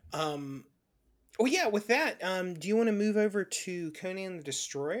 Um, well, yeah. With that, do you want to move over to Conan the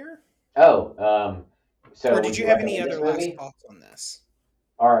Destroyer, Oh, or so did would you you have any recommend other this last movie? thoughts on this?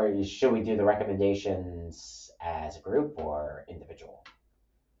 Or should we do the recommendations as a group or individual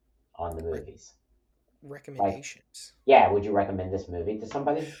on the Re- movies? Like, recommendations. yeah, would you recommend this movie to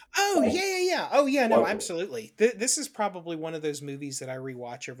somebody? Oh Like, yeah, yeah, yeah. Oh yeah, no, what? absolutely. This is probably one of those movies that I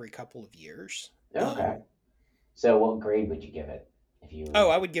rewatch every couple of years. Okay. Um, So, what grade would you give it if oh, you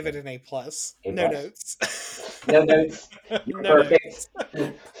I would give it an A plus. A No plus? notes. No notes. You're No perfect.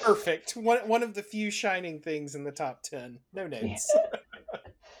 notes. Perfect. One of the few shining things in the top 10. No Yeah. notes.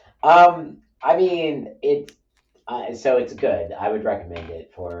 I mean, so it's good. I would recommend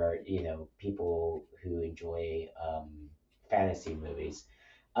it for people who enjoy fantasy movies.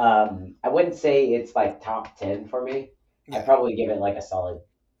 I wouldn't say it's like top 10 for me. I'd Yeah, probably give it like a solid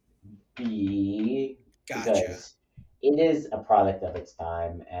B gotcha. because it is a product of its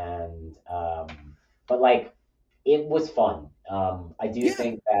time, and but like it was fun. I do Yeah.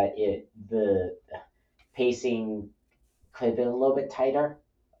 think that the pacing could have been a little bit tighter.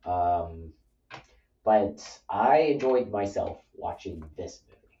 Um, but I enjoyed myself watching this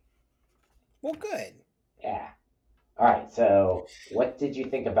movie. Well, good. Yeah. All right. So, what did you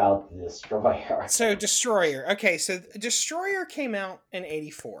think about the Destroyer? So Destroyer. Okay, so Destroyer came out in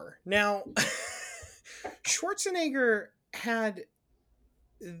 84. Now Schwarzenegger had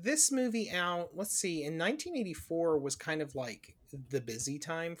this movie out, let's see, in 1984 was kind of like the busy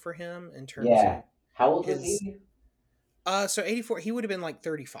time for him in terms Yeah. of How old was his he? so 84 he would have been like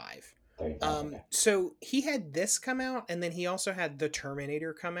 35. 35. Okay. So he had this come out, and then he also had The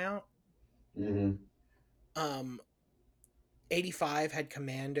Terminator come out. Mm-hmm. um 85 had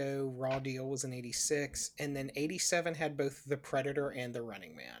Commando, Raw Deal was in 86, and then 87 had both The Predator and The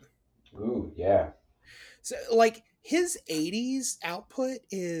Running Man. Ooh, yeah. So like his 80s output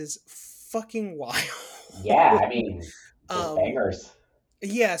is fucking wild. Yeah. I mean, there's um bangers.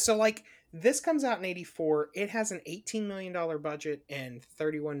 yeah, so like this comes out in 84. It has an $18 million budget and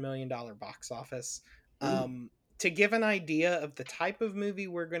 $31 million box office. Ooh. To give an idea of the type of movie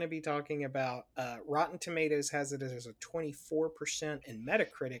we're going to be talking about, Rotten Tomatoes has it as a 24% and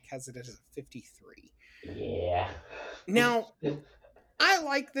Metacritic has it as a 53. Yeah. Now, I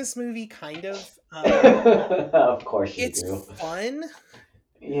like this movie kind of. Of course you It's do. fun.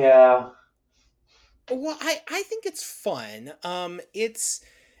 Yeah. Well, I think it's fun. It's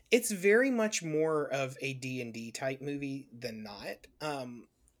very much more of a D&D type movie than not.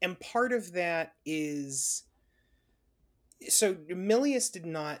 And part of that is, so Milius did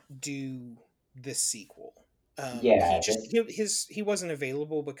not do this sequel. He Yeah. just he wasn't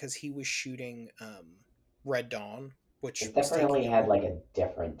available because he was shooting Red Dawn, which It was taking definitely him. had like a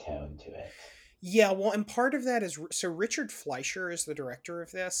different tone to it. Yeah, well, and part of that is, so Richard Fleischer is the director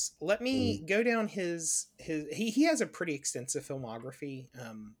of this. Let me Mm. go down he has a pretty extensive filmography.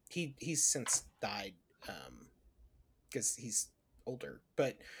 He's since died because he's older,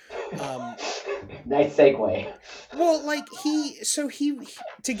 but um Nice segue. well, like he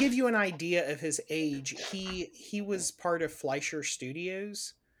to give you an idea of his age, he was part of Fleischer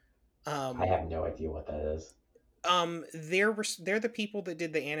Studios. I Um, have no idea what that is. they're the people that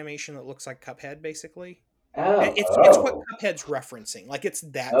did the animation that looks like Cuphead, basically. Oh, It's what oh, Cuphead's referencing. Like it's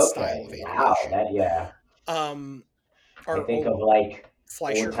that style okay. of Wow, animation. that yeah. Um, I our think old of like old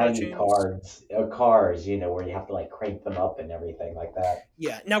Fleischer timey cartoons. cars, where you have to like crank them up and everything like that.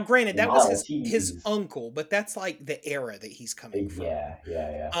 Yeah. Now, granted, that was Model his Ts. uncle, but that's like the era that he's coming from. Yeah,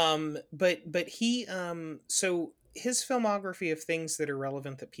 yeah, yeah. But he so his filmography of things that are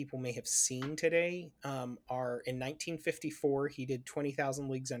relevant that people may have seen today are in 1954 he did 20,000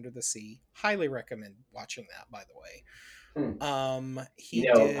 Leagues Under the Sea. Highly recommend watching that, by the way. Hmm. He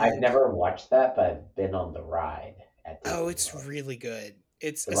I've did. never watched that, but I've been on the ride at Oh, Disney it's World. really good.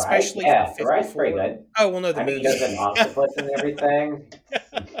 It's The ride? especially for Yeah, the ride's pretty 54. good. Oh, well, no, the I mean, movie. there's an octopus and everything.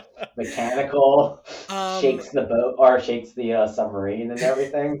 It's mechanical, um shakes the boat or shakes the submarine and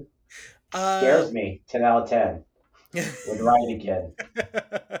everything. uh Scares me. 10 out of 10. Would ride again.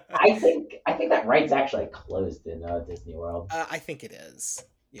 I think that ride's actually closed in Disney World. I think it is.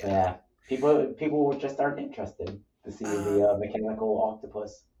 Yeah. Yeah, people just aren't interested to see the um mechanical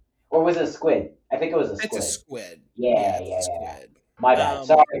octopus, or was it a squid? I think it was a it's a squid. squid. Yeah, Yeah, it's yeah, a yeah. squid. My bad.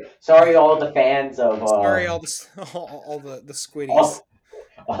 um Sorry, all the fans of Sorry, all the all the squiddies.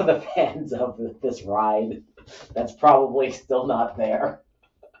 all, all the fans of this ride. That's probably still not there.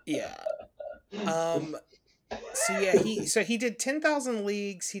 Yeah. um so yeah, he did 10,000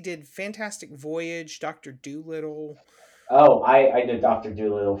 Leagues, he did Fantastic Voyage, Dr. Doolittle. Oh, I know Doctor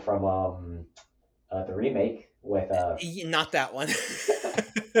Dolittle from the remake with Not that one.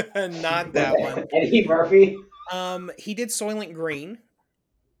 Not with that one. Eddie Murphy. He did Soylent Green.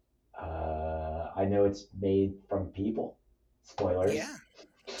 I know it's made from people. Spoilers. Yeah,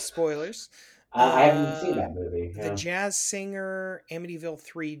 spoilers. I haven't seen uh that movie. The Yeah. Jazz Singer, Amityville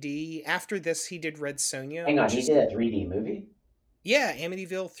 3D. After this he did Red Sonja, Hang on, which he is, did a 3D movie. yeah,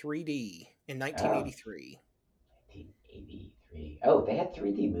 Amityville 3D in Oh, 1983. 1983. Oh, they had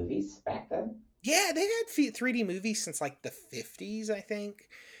 3D movies back then. Yeah, they've had 3D movies since like the 50s, I think.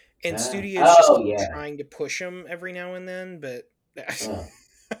 And studios just Oh keep yeah. trying to push them every now and then, but Uh,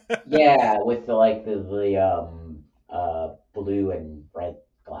 yeah, with the blue and red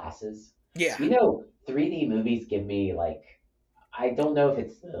glasses. yeah. 3D movies give me like, I don't know if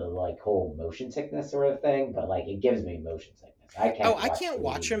it's the like whole motion sickness sort of thing, but like it gives me motion sickness. I Oh, can't I watch can't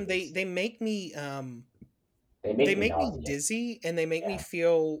watch 3D them. They movies. they make me They they make me make me nauseous. dizzy, and they make me Yeah.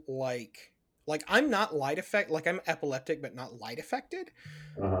 feel like I'm not light effect, like I'm epileptic but not light affected,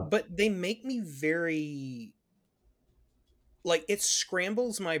 Uh-huh. but they make me very, like, it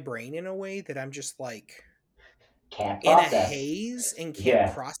scrambles my brain in a way that I'm just like Can't in a process. haze and can't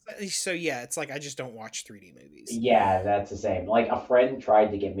Yeah. process. So yeah, it's like I just don't watch 3D movies. Yeah, that's the same. Like a friend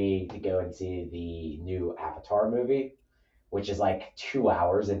tried to get me to go and see the new Avatar movie, which is like 2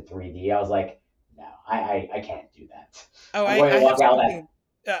 hours in 3D. I was like, no, I can't do that. Oh, I'm going to I have walk out of that.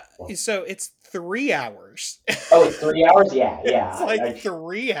 something. So it's 3 hours. Oh, it's 3 hours? Yeah, yeah. It's like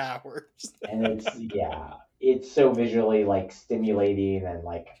 3 hours. And it's so visually like stimulating, and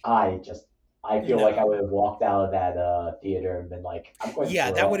like I feel like I would No. have walked out of that theater and been like, I'm going to Yeah,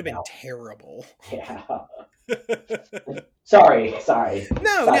 throw that would up have been now. terrible. Yeah. Sorry.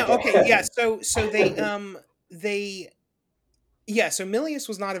 No, no, okay, yeah. Sidetrack. So they yeah. So Milius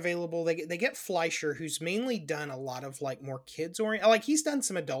was not available. They get Fleischer, who's mainly done a lot of like more kids orient. Like he's done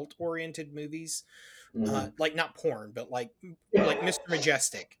some adult oriented movies, Mhm. like not porn, but like Mr.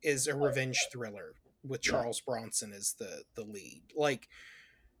 Majestic is a revenge thriller with Yeah. Charles Bronson as the lead. Like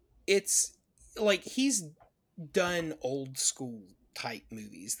it's like he's done old school type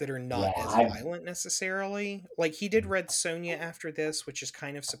movies that are Yeah, not as I've violent necessarily. Like he did Red Sonja after this, which is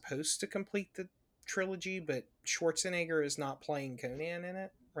kind of supposed to complete the trilogy, but Schwarzenegger is not playing Conan in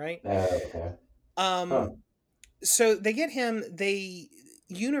it, right? okay. Huh. Um so they get him, they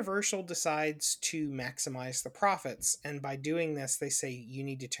Universal decides to maximize the profits, and by doing this they say you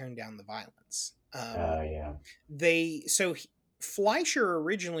need to tone down the violence. Yeah. They so Fleischer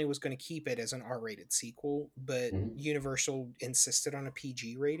originally was going to keep it as an R-rated sequel, but Mhm. Universal insisted on a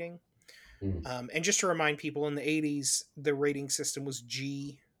PG rating. Mhm. And just to remind people, in the 80s, the rating system was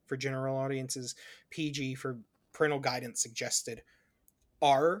G for general audiences, PG for parental guidance suggested,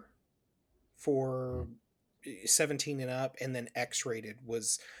 R for 17 and up, and then X rated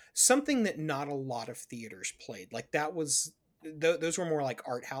was something that not a lot of theaters played. Like that was those were more like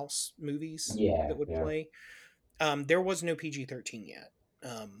art house movies Yeah, that would yeah. play. There was no PG-13 yet.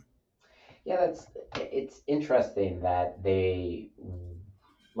 Yeah, it's interesting that they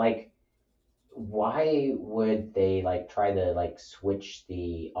like, why would they like try to like switch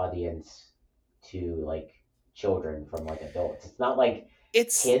the audience to like children from like adults? It's not like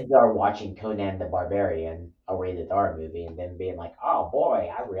It's kids are watching Conan the Barbarian, a rated R movie, and then being like, "Oh boy,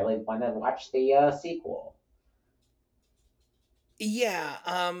 I really want to watch the sequel." yeah,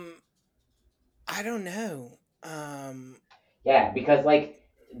 I don't know. Yeah, because like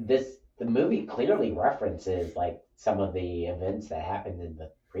the movie clearly references like some of the events that happened in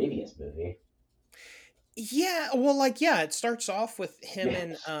the previous movie. Yeah, well, like, yeah, it starts off with him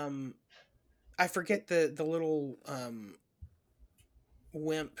Yeah. and I forget the little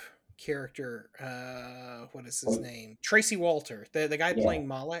wimp character. What is his name? Tracy Walter, the guy Yeah. playing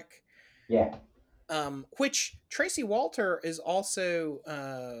Malek. Yeah. Which Tracy Walter is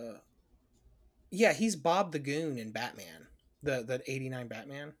also yeah, he's Bob the Goon in Batman, the '89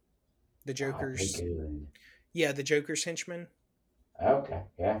 Batman, the Bob the Joker's, Goon. yeah, the Joker's henchman. Okay.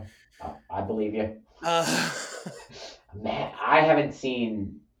 Yeah. I believe you. Uh, Man, I haven't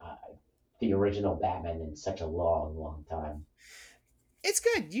seen the original Batman in such a long, long time. it's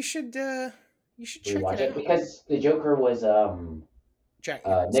good. You should check it Rewatch it out. because the Joker was Jack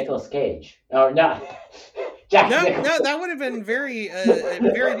Nicholson. Nicolas Cage. Or not Jack No, no, Nicholson. that would have been a very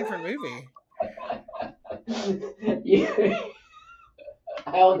different movie. You,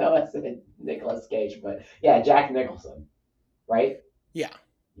 I don't know. I said Nicolas Cage, but yeah, Jack Nicholson, right? Yeah.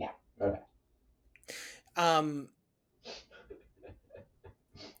 Yeah. Okay. Um,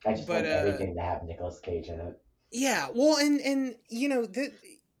 I just but want everything to have Nicolas Cage in it. yeah. Well, and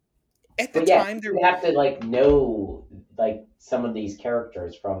at the But yeah, time there. you have to like know like some of these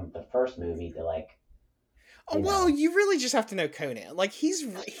characters from the first movie to like Oh, you well, know. you really just have to know Conan. Like he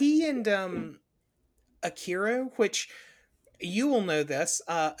and Akiro, which you will know this.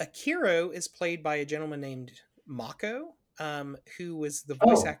 Akiro is played by a gentleman named Mako, who was the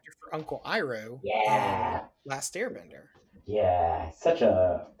voice Oh actor for Uncle Iroh in yeah, Last Airbender. yeah, such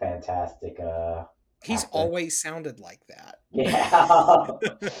a fantastic He's actor. always sounded like that. Yeah,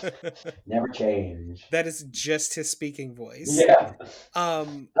 never change. That is just his speaking voice. Yeah.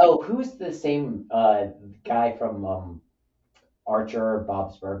 Um, Oh, who's the same guy from Archer,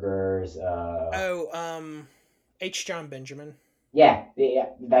 Bob's Burgers? oh, H. John Benjamin. Yeah, yeah,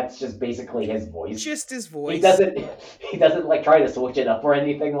 that's just basically his voice. Just his He voice. doesn't he doesn't like try to switch it up or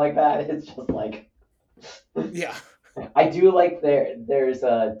anything like that. It's just like Yeah, I do like there's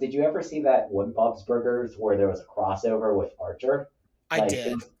did you ever see that one Bob's Burgers where there was a crossover with Archer? I Like it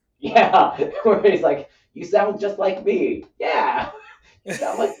did. was yeah, where he's like, "You sound just like me." Yeah, you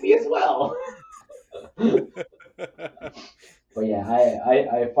sound like me as well. But yeah,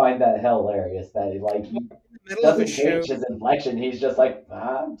 I find that hilarious that he Middle of a doesn't show. change his inflection. He's just like,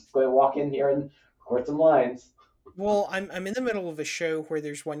 I'm just going to walk in here and record some lines. Well, I'm in the middle of a show where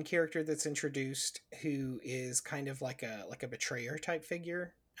there's one character that's introduced who is kind of like a betrayer type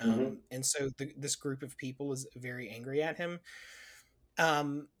figure. Hmm. And so this group of people is very angry at him.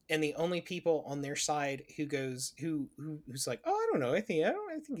 And the only people on their side who goes who's like, oh, I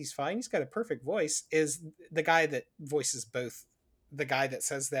think he's fine. He's got a perfect voice. Is the guy that voices both the guy that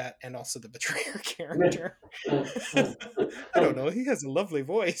says that and also the betrayer character. I don't know. He has a lovely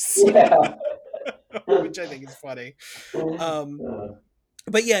voice, Yeah. which I think is funny. Um,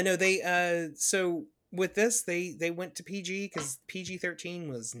 but yeah, no, they so with this they went to PG because PG-13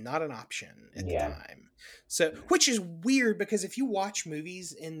 was not an option at the Yeah. time. So which is weird because if you watch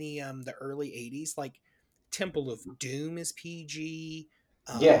movies in the early 80s, like Temple of Doom is PG,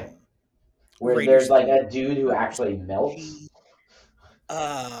 Yeah. um Where Raiders there's of the like Lost a dude who Ark is actually melts. PG.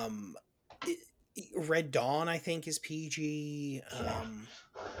 Um i- Red Dawn I think is PG. Yeah.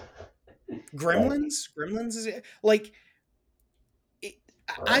 Like, Gremlins is like it,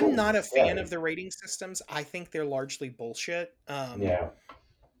 I'm Gremlins not a is fan of scary. the rating systems. I think they're largely bullshit. Yeah.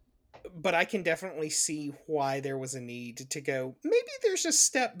 But I can definitely see why there was a need to go. Maybe there's a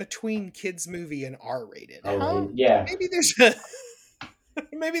step between kids movie and R rated, Oh, huh? yeah. Maybe there's a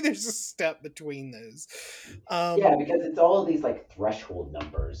maybe there's a step between those. Yeah, Um, because it's all of these like threshold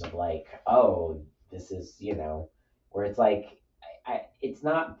numbers of like, oh, this is, where it's like, it's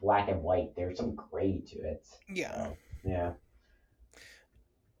not black and white. There's some gray to it. yeah. So, yeah.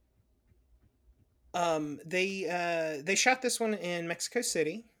 They shot this one in Mexico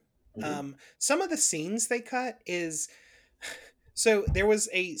City. Hmm. Some of the scenes they cut is so there was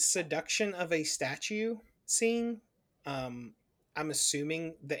a seduction of a statue scene. Um, I'm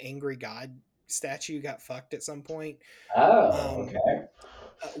assuming the angry god statue got fucked at some point. Oh, Um, okay.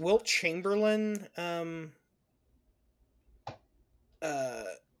 Wilt Chamberlain uh,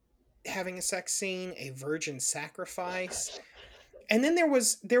 having a sex scene, a virgin sacrifice, and then there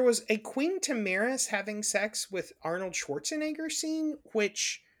was a Queen Tamaris having sex with Arnold Schwarzenegger scene,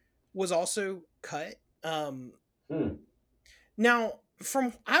 which was also cut. Hmm. Now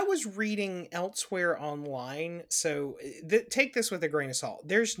from I was reading elsewhere online, so take this with a grain of salt.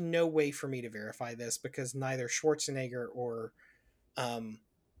 There's no way for me to verify this because neither Schwarzenegger or um,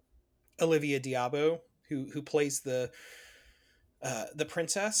 Olivia Diabo, who plays the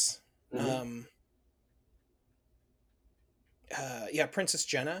princess, Hmm. um, yeah, Princess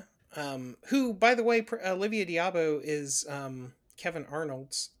Jenna, who, by the way, Olivia Diabo is Kevin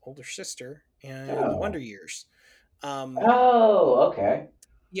Arnold's older sister in the Wonder Oh. Years. Um, Oh, okay.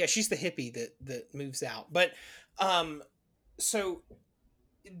 yeah, she's the hippie that moves out. But um, so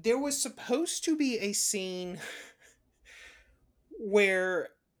there was supposed to be a scene where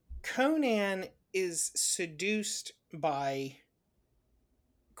Conan is seduced by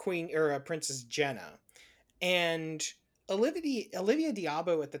Queen or Princess Jenna, and Olivia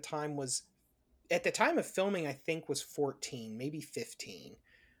Diabo at the time of filming, I think, was 14, maybe 15.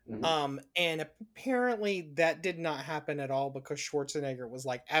 Hmm. And apparently that did not happen at all because Schwarzenegger was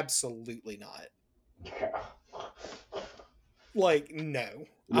like, absolutely not. Like, no.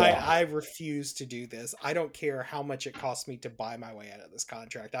 Yeah. I refuse to do this. I don't care how much it costs me to buy my way out of this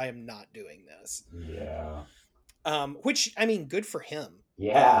contract. I am not doing this. Yeah. Which I mean, good for him.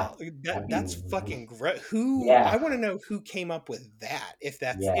 Yeah. That'd be. That's fucking great. Who Yeah. I want to know who came up with that.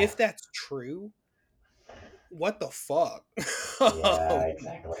 Yeah. If that's true, what the fuck? Yeah. Um,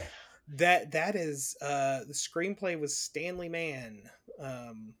 Exactly. that is the screenplay was Stanley Mann.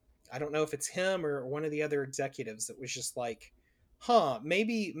 Um, I don't know if it's him or one of the other executives that was just like, huh,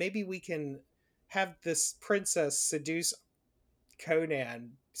 maybe we can have this princess seduce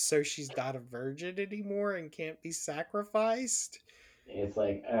Conan so she's not a virgin anymore and can't be sacrificed. It's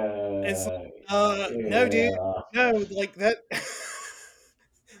like, It's like, no, dude, yeah. no, like that.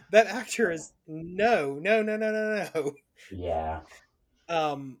 That actor is no, no, no, no, no, no. Yeah.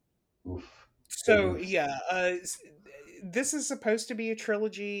 Um, Oof. Big so oofs. yeah, this is supposed to be a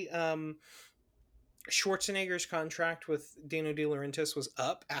trilogy. Schwarzenegger's contract with Dino De Laurentiis was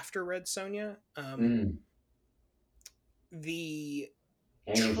up after Red Sonja. Mm. The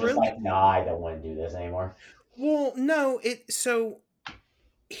And he was just trilogy, like, nah, I don't want to do this anymore. well, no, it so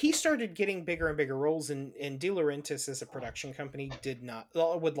he started getting bigger and bigger roles, and De Laurentiis as a production company did not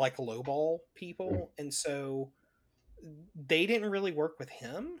would like lowball Mm. people, and so they didn't really work with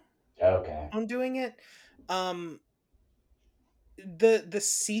him Okay. on doing it. Um, the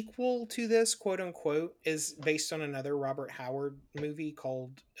sequel to this, quote unquote, is based on another Robert Howard movie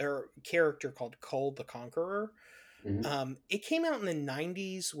called or character called Kull the Conqueror. Hmm. It came out in the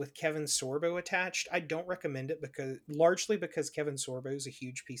 90s with Kevin Sorbo attached. I don't recommend it because largely because Kevin Sorbo is a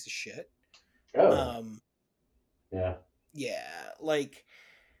huge piece of shit. Oh, Um, yeah. yeah, like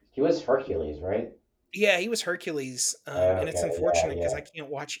He was Hercules, right? yeah, he was Hercules, and it's Okay, yeah, unfortunate because yeah. I can't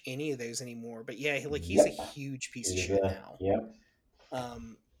watch any of those anymore. But yeah, like he's a Yep. huge piece of He's shit now. yep.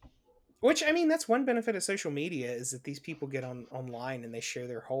 Um, which I mean, that's one benefit of social media is that these people get on online and they share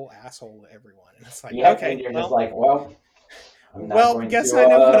their whole asshole to everyone, and it's like, Yep, and okay, you're just like, well, I'm not going guess to, I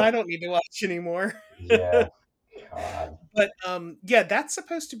know what I don't need to watch anymore. yeah, God. But yeah, that's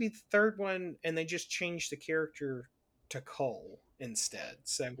supposed to be the third one, and they just changed the character to Cole instead.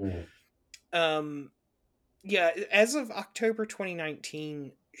 So Mm. um, yeah, as of October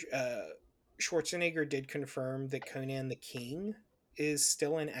 2019, uh, Schwarzenegger did confirm that Conan the King is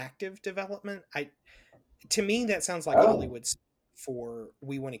still in active development. I To me that sounds like Oh, Hollywood's for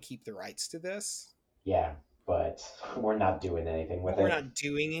we want to keep the rights to this, yeah, but we're not doing anything with but we're it. not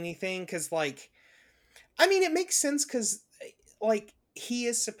doing anything because like I mean it makes sense because like he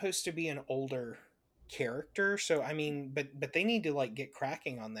is supposed to be an older character, so I mean but they need to like get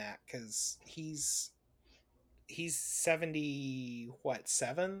cracking on that because he's 70 what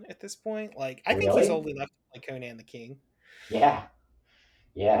 7 at this point. Like I think he's Really? old enough to play Conan the King. Yeah,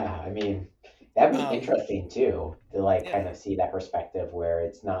 yeah. I mean, that'd be um interesting too, to like yeah, kind of see that perspective where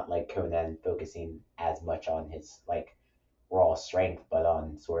it's not like Conan focusing as much on his like raw strength, but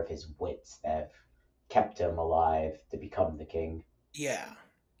on sort of his wits that have kept him alive to become the king. yeah,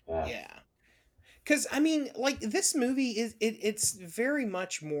 Yeah. yeah. Because I mean like this movie it's very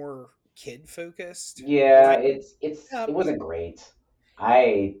much more kid focused, Yeah, like it yeah, wasn't great.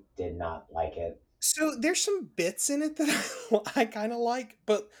 I did not like it. so there's some bits in it that I kind of like,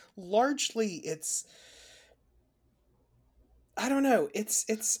 but largely it's I don't know. It's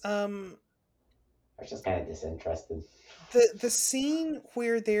I was just kind of disinterested. the scene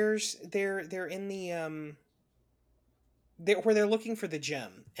where they're in the where they're looking for the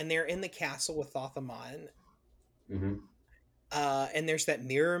gem and they're in the castle with Othamon, Hmm. and there's that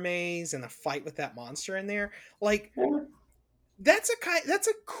mirror maze and a fight with that monster in there. Like Yeah. that's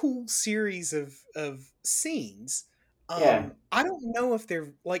a cool series of scenes. Yeah. I don't know if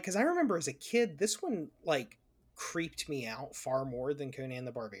they're like, because I remember as a kid, this one like creeped me out far more than Conan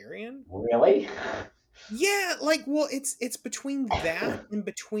the Barbarian. Really? Yeah, like, well, it's between that and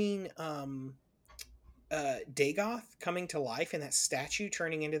between Dagoth coming to life and that statue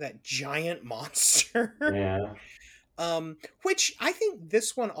turning into that giant monster. Yeah. Which I think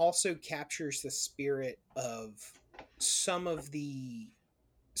this one also captures the spirit of some of the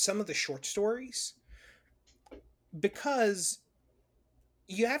some of the short stories, because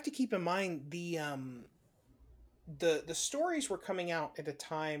you have to keep in mind the stories were coming out at a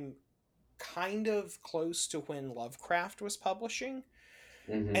time kind of close to when Lovecraft was publishing.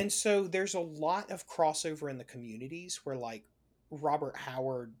 Hmm. And so there's a lot of crossover in the communities where like Robert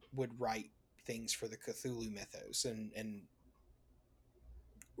Howard would write things for the Cthulhu mythos and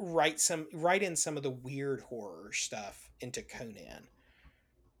write in some of the weird horror stuff into Conan.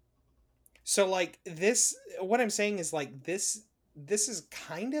 So like this, what I'm saying is like this is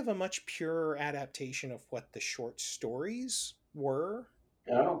kind of a much purer adaptation of what the short stories were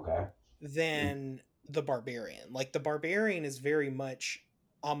Oh, okay. than the Barbarian. Like the Barbarian is very much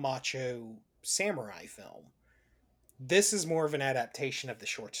a macho samurai film. This is more of an adaptation of the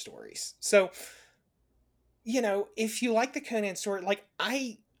short stories. So, if you like the Conan story, like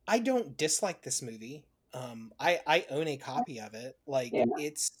I don't dislike this movie. I own a copy of it. Like Yeah.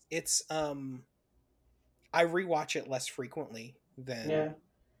 it's I rewatch it less frequently than Yeah.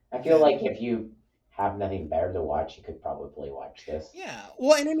 I feel like than if you have nothing better to watch, you could probably watch this. yeah.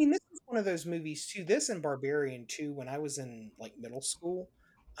 Well, and I mean, this is one of those movies too. This and Barbarian too. When I was in like middle school,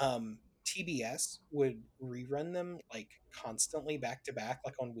 TBS would rerun them like constantly back to back,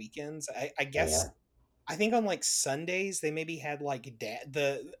 like on weekends. I guess Yeah. I think on like Sundays they maybe had like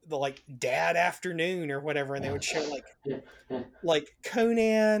the like dad afternoon or whatever, and they would show like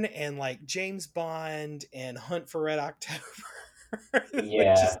Conan and like James Bond and Hunt for Red October. They would just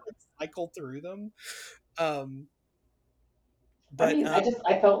Yeah. like cycle through them. Um, I but mean,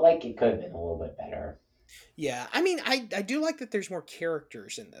 I felt like it could have been a little bit better. Yeah, I mean, I do like that there's more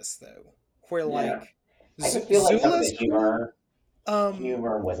characters in this though. Where Yeah. like I just feel like some of the Zula's cool. Um,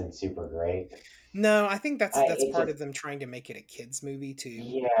 humor wasn't super great. no, I think I that's it part just of them trying to make it a kids movie too.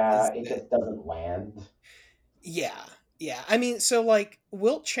 yeah, Is it that just doesn't land. yeah, yeah. I mean, so like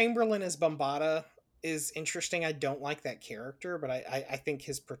Wilt Chamberlain as Bombada is interesting. I don't like that character, but I think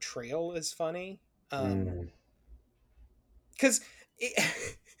his portrayal is funny. Mm, Because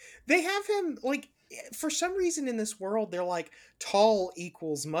they have him like for some reason in this world they're like tall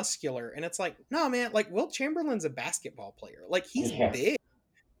equals muscular, and it's like no man, like Wilt Chamberlain's a basketball player, like he's yeah. big,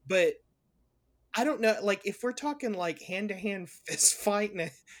 but I don't know, like if we're talking like hand-to-hand fist fight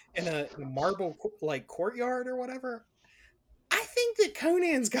in a marble like courtyard or whatever, I think that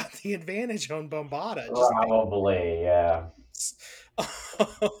Conan's got the advantage on Bombada just Probably, yeah.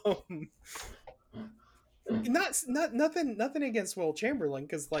 because um, not nothing against Will Chamberlain,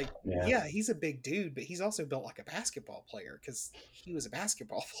 because like Yeah. yeah, he's a big dude, but he's also built like a basketball player because he was a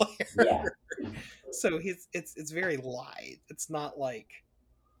basketball player. Yeah. So it's very light. It's not like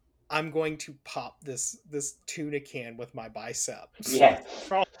I'm going to pop this tuna can with my biceps. Yeah.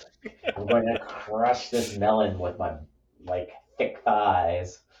 I'm going to crush this melon with my like thick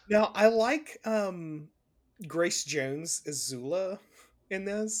thighs. Now I like Grace Jones as Zula in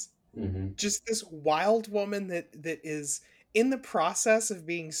this. Hmm. Just this wild woman that is in the process of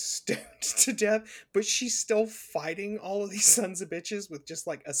being stoned to death, but she's still fighting all of these sons of bitches with just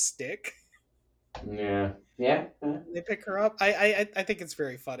like a stick. Yeah. Yeah. They pick her up. I think it's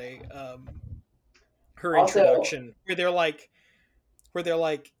very funny. Her Also, introduction where they're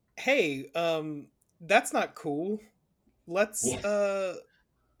like, hey, that's not cool. Let's yeah,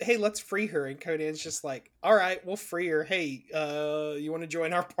 hey, let's free her. And Conan's just like, all right, we'll free her. Hey, you want to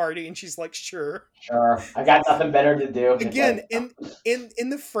join our party? And she's like, sure. sure. I got nothing better to do. It's Again, like, in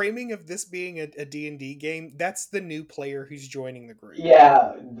the framing of this being a D&D game, that's the new player who's joining the group.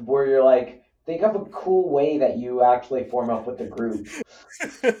 yeah, where you're like, think of a cool way that you actually form up with the group.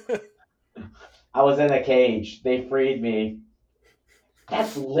 I was in a cage. They freed me.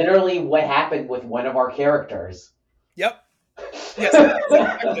 That's literally what happened with one of our characters. Yep. Yes, that's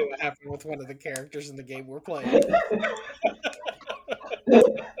exactly what happened with one of the characters in the game we're playing.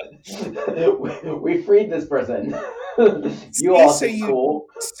 We freed this person. You See, all so seem you cool.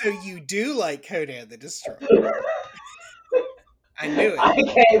 so you do like Conan the Destroyer. I knew it. I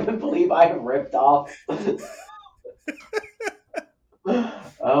can't even believe I ripped off.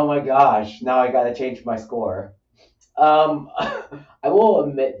 Oh my gosh! Now I gotta change my score. I will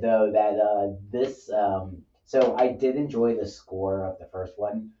admit though that this so I did enjoy the score of the first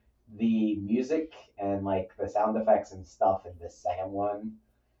one. the music and like the sound effects and stuff in this second one,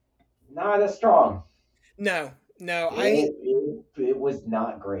 not as strong. No, no, It was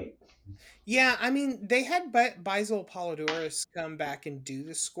not great. yeah, I mean, they had Basil Polidorus come back and do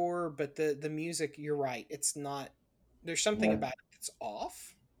the score, but the music, you're right, it's not. There's something Yeah, about it that's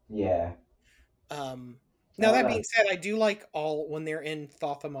off. yeah. Um, I Now don't that know. being said, I do like all when they're in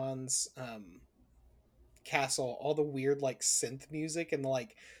Thothamon's castle, all the weird like synth music and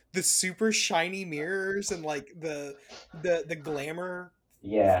like the super shiny mirrors and like the glamour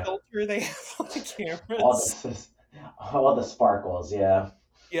Yeah, filter they have on the all cameras. the all the sparkles. Yeah,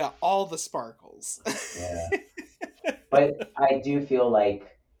 Yeah, all the sparkles. yeah. But I do feel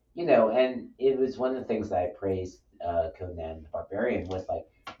like, and it was one of the things that I praised Conan the Barbarian was like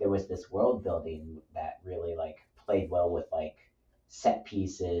there was this world building that really like played well with like set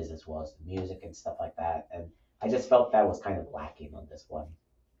pieces as well as the music and stuff like that. And I just felt that was kind of lacking on this one.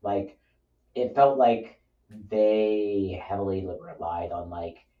 Like it felt like they heavily relied on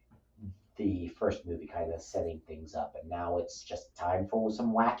like the first movie kind of setting things up, and now it's just time for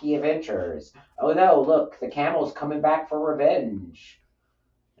some wacky adventures. Oh no, look, the camel's coming back for revenge.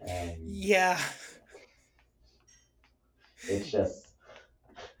 And Yeah. it's just,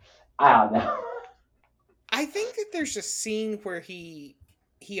 I don't know. I think that there's a scene where he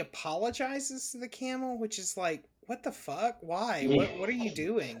apologizes to the camel, which is like, what the fuck? Why? Yeah, What are you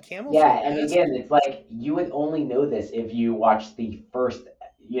doing? Camels are yeah, and pissed. again, it's like you would only know this if you watched the first,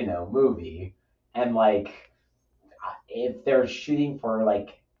 movie. And like, if they're shooting for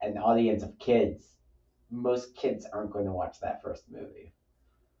like an audience of kids, most kids aren't going to watch that first movie.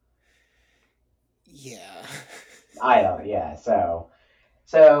 Yeah. I don't, yeah, so,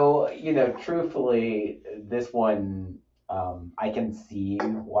 truthfully, this one, I can see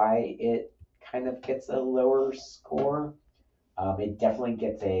why it kind of gets a lower score. It definitely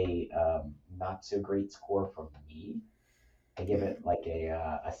gets a not so great score from me. I give it Mhm. like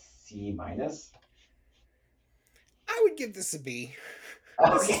a C minus. I would give this a B.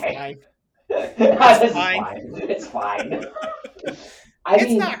 This is Okay, fine. It's this is fine. fine. It's fine. I It's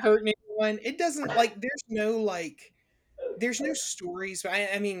mean, not hurting anyone. It doesn't like there's no stories.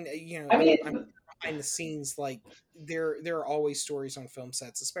 I mean, I I'm mean, behind the scenes. Like there are always stories on film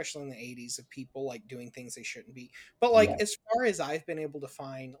sets, especially in the '80s, of people like doing things they shouldn't be. But like yeah, as far as I've been able to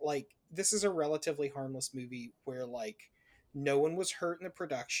find, like this is a relatively harmless movie where like no one was hurt in the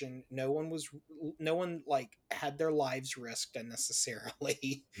production. No one like had their lives risked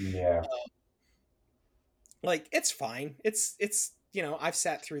unnecessarily. yeah, Like it's fine. It's I've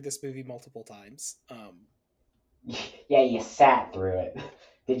sat through this movie multiple times. yeah. You sat through it.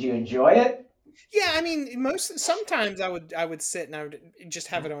 Did you enjoy it? Yeah, I mean, sometimes I would sit and I would just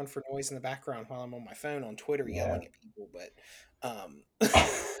have it on for noise in the background while I'm on my phone on Twitter Yeah. yelling at people.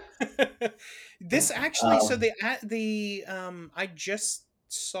 This actually, so Um, I just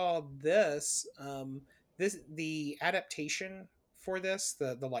saw the adaptation for this,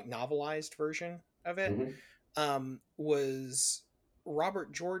 the like novelized version of it, mhm. was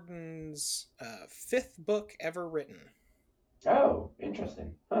Robert Jordan's fifth book ever written. Oh,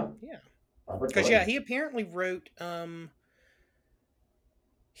 interesting. Huh. Yeah. Robert Because yeah, Jordan.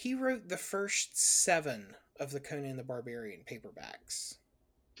 he wrote the first seven of the Conan the Barbarian paperbacks.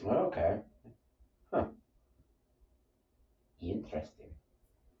 Okay. Huh. Interesting.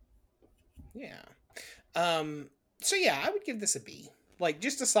 Yeah. Um. So yeah, I would give this a B, like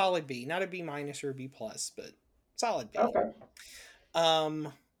just a solid B, not a B minus or a B plus, but solid B. Okay.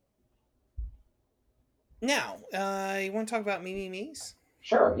 Um. Now, you want to talk about Me's?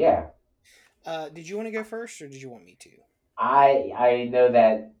 Sure. Yeah. Did you want to go first, or did you want me to? I know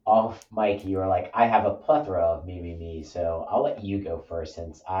that off mic you were like, I have a plethora of me, so I'll let you go first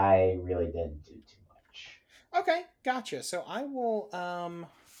since I really didn't do too much. Okay, gotcha. So I will.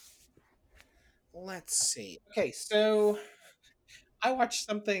 Let's see. Okay, so I watched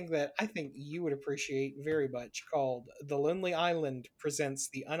something that I think you would appreciate very much called The Lonely Island Presents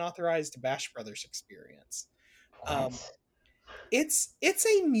the Unauthorized Bash Brothers Experience. Um, What? it's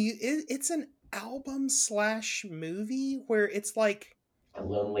an album slash movie where it's like, The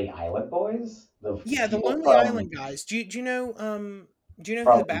Lonely Island Boys? The yeah, the people Lonely Island guys. Do you know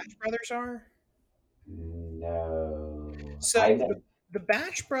who the from Bash Brothers are? no. So I the know the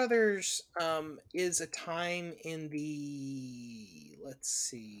Bash Brothers is a time in the, let's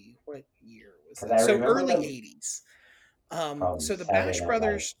see, what year was because I this? So remember early them 80s. from So the Saturday Bash Night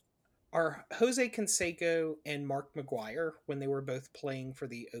Live. brothers are Jose Canseco and Mark McGuire when they were both playing for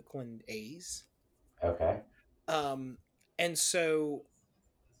the Oakland A's. Okay. Um, and so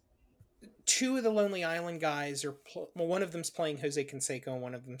two of the Lonely Island guys are well, one of them's playing Jose Canseco and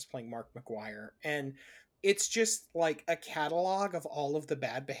one of them's playing Mark McGuire, and it's just like a catalog of all of the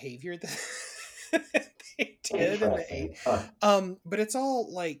bad behavior that they did in the eight. Interesting. Huh. But it's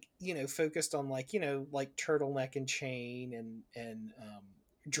all like, focused on like, like Turtleneck and Chain and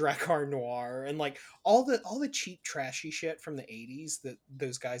Drakkar Noir and like all the cheap trashy shit from the 80s that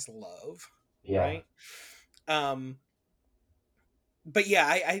those guys love, Yeah. right? Um but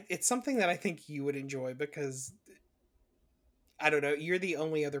yeah, it's something that I think you would enjoy because I don't know, you're the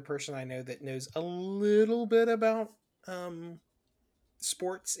only other person I know that knows a little bit about um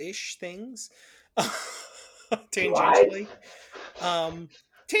sports-ish things. What? Tangentially. Um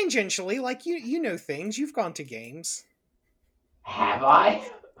Tangentially, like you know things. You've gone to games. Have I?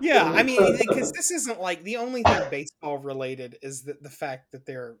 Yeah, I mean, because this isn't like the only thing baseball related is that the fact that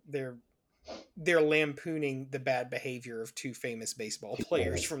they're lampooning the bad behavior of two famous baseball Two players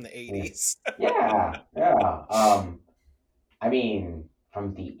famous. from the Yeah. 80s. Yeah. Yeah. I mean,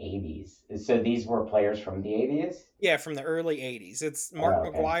 from the 80s. So these were players from the 80s? Yeah, from the early 80s. It's Mark Oh,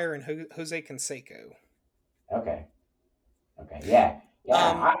 okay. McGuire and Jose Canseco. Okay. Okay. Yeah. Yeah.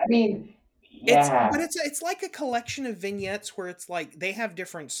 Um I mean, it's yeah. but it's like a collection of vignettes where it's like they have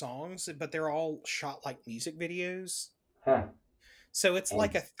different songs but they're all shot like music videos. Huh. So it's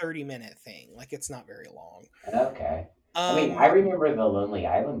like And a 30-minute thing. Like it's not very long. okay. I mean, I Um remember the Lonely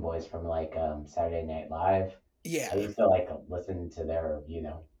Island Boys from like Saturday Night Live. I yeah. used to like listen to their,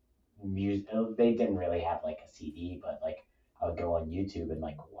 music. They didn't really have like a CD, but like I would go on YouTube and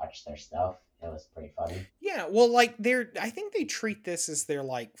like watch their stuff. It was pretty funny. Yeah, well, like I think they treat this as their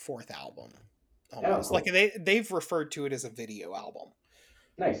like fourth album, Oh, almost. Like cool. they've referred to it as a video album.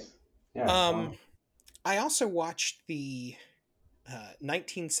 Nice. Yeah. Um, Wow. I also watched the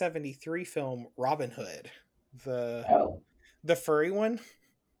 1973 film Robin Hood, the Oh. the furry one.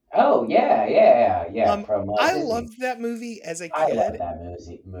 Oh yeah, yeah, yeah, yeah. From I Disney. loved that movie as a I love kid.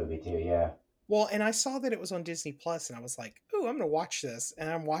 that movie too. Yeah. Well, and I saw that it was on Disney Plus, and I was like, "Oh, I'm gonna watch this." And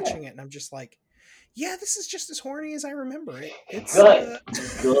I'm Yeah. watching it, and I'm just like, "Yeah, this is just as horny as I remember it." It's Good.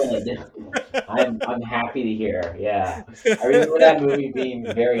 Good. I'm happy to hear. Yeah. I remember that movie being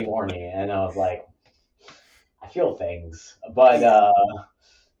very horny, and I was like, I feel things. yeah,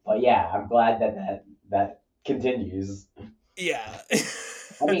 But yeah, I'm glad that continues. yeah.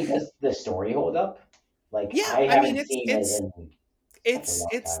 I mean, does the story hold up? Like, Yeah, I I mean haven't seen it in such a long it's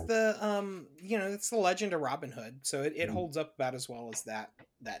time. the it's the legend of Robin Hood, so it Mm. holds up about as well as that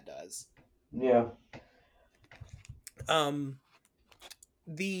does. Yeah. Um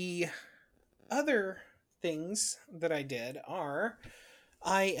the other things that I did are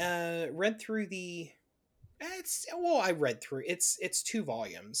I read through the it's well I read through it's two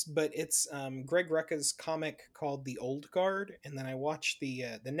volumes, but it's Greg Rucka's comic called The Old Guard, and then I watched the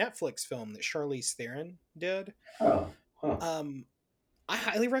Netflix film that Charlize Theron did. Oh. Huh. Um I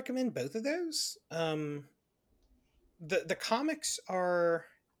highly recommend both of those. The comics are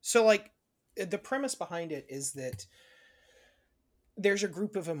so like the premise behind it is that there's a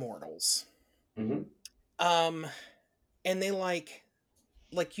group of immortals. Mm-hmm. Um and they like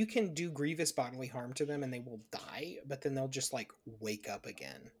you can do grievous bodily harm to them and they will die, but then they'll just like wake up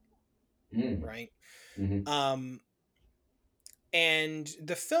again, Mm. right? Mm-hmm. Um and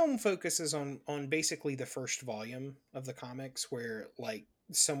the film focuses on basically the first volume of the comics where like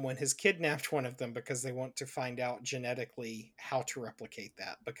someone has kidnapped one of them because they want to find out genetically how to replicate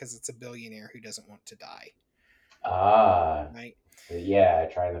that because it's a billionaire who doesn't want to die, Ah. right? So yeah,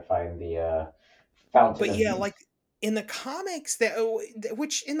 trying to find the fountain But of yeah, youth. like in the comics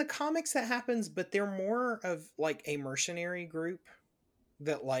which in the comics that happens, but they're more of like a mercenary group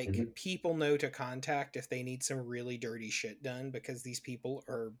that like Mm-hmm. people know to contact if they need some really dirty shit done because these people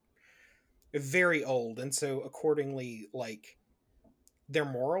are very old, and so accordingly like their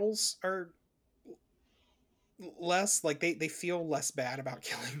morals are less like they feel less bad about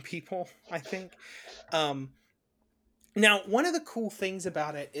killing people, I think. um Now, one of the cool things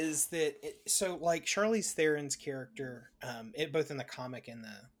about it is that so like Charlize Theron's character, both in the comic and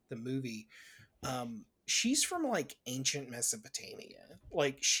the movie, she's from like ancient Mesopotamia.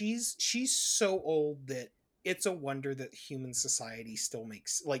 Like she's so old that it's a wonder that human society still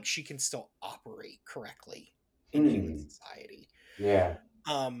makes like she can still operate correctly in human Hmm. society. Yeah.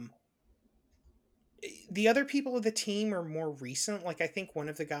 Um, the other people of the team are more recent. Like I think one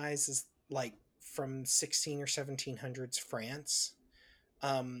of the guys is like from 16 or 1700s France.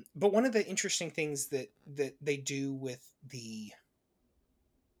 But one of the interesting things that they do with the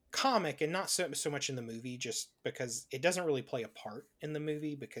comic, and not so much in the movie, just because it doesn't really play a part in the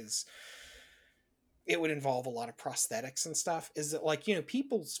movie, because it would involve a lot of prosthetics and stuff, is that, like,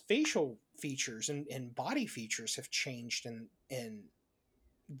 people's facial features and body features have changed in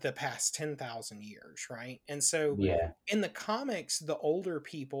the past 10,000 years, right? And so Yeah. in the comics, the older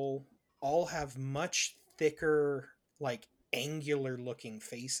people all have much thicker, like, angular looking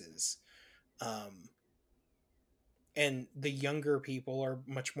faces. Um, and the younger people are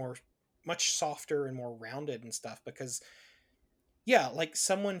much softer and more rounded and stuff, because yeah, like,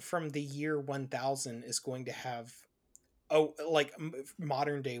 someone from the year 1000 is going to have, oh, like,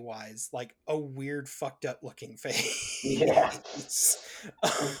 modern day wise, like, a weird fucked up looking Yeah. face.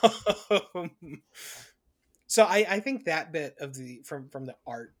 um, so I think that bit of the from the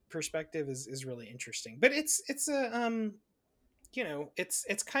art perspective is really interesting, but it's a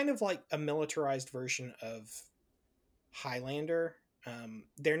it's kind of like a militarized version of Highlander.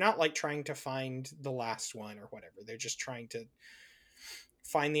 They're not like trying to find the last one or whatever. They're just trying to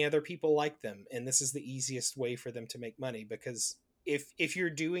find the other people like them, and this is the easiest way for them to make money, because if you're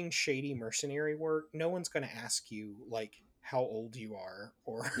doing shady mercenary work, no one's going to ask you, like, how old you are,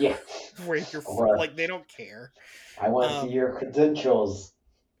 or Yeah. where you're from. Or Like, they don't care. I want to see um your credentials.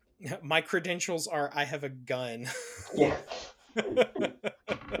 my credentials are I have a gun. Yeah.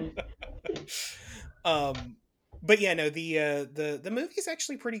 um but yeah, no, the movie's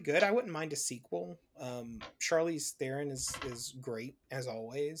actually pretty good. I wouldn't mind a sequel. Charlize Theron is great as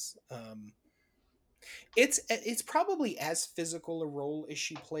always. It's probably as physical a role as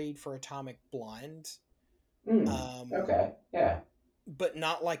she played for Atomic Blonde, Hmm. um, Okay. Yeah. but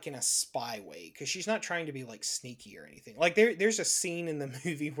not like in a spy way, because she's not trying to be like sneaky or anything. Like, there's a scene in the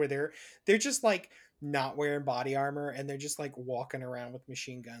movie where they're just like not wearing body armor, and they're just like walking around with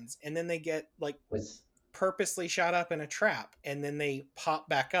machine guns, and then they get like Was purposely shot up in a trap, and then they pop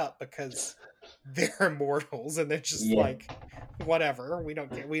back up because they're immortals, and they're just yeah. like, whatever, we don't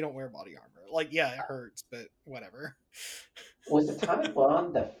care, we don't wear body armor. Like, yeah, it hurts, but whatever. Was Atomic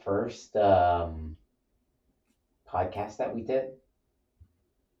Blonde the first podcast that we did?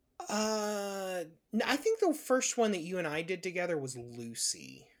 I think the first one that you and I did together was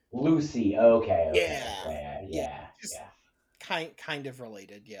Lucy. Lucy. Okay. Okay. Yeah, Yeah. yeah, Yeah. just Yeah. kind of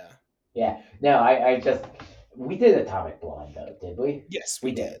related. Yeah. Yeah. No, I just we did Atomic Blonde though, did we? Yes, we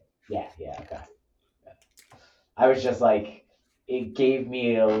We did. did. Yeah. Yeah. Okay. I was just like, it gave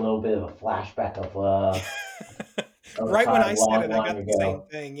me a little bit of a flashback of a Right when time I said long, it, I long got the same ago.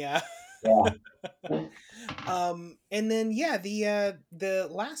 thing. Yeah. Yeah. And then yeah, the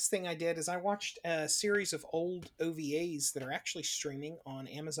last thing I did is I watched a series of old OVAs that are actually streaming on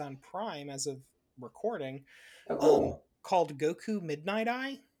Amazon Prime as of recording, Oh, cool. called Goku Midnight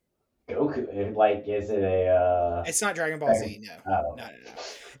Eye. Goku, like, is it a It's not Dragon Ball Dragon? Z, no. Oh, No, no, no.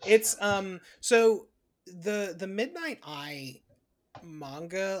 It's so the Midnight Eye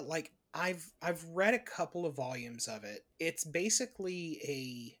manga, like, I've read a couple of volumes of it. It's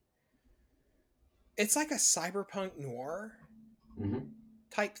basically it's like a cyberpunk noir hmm.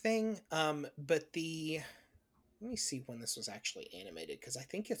 type thing. But let me see when this was actually animated, because I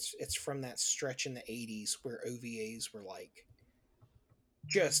think it's from that stretch in the 80s where OVAs were like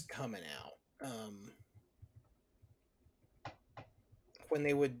just coming out. When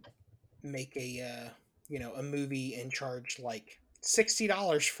they would make a movie and charge like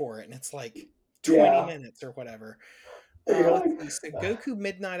 $60 for it, and it's like 20 Yeah. minutes or whatever. Yeah. Let's see. So Goku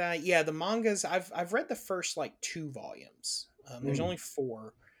Midnight Eye. Yeah, the mangas. I've read the first like two volumes. There's Mm. only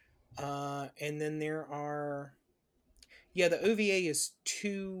four, and then there are, yeah, the OVA is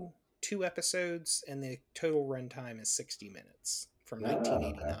two episodes, and the total runtime is 60 minutes from Oh, okay.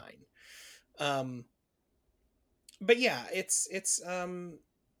 1989. Um, but yeah,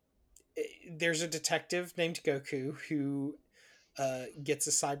 there's a detective named Goku who gets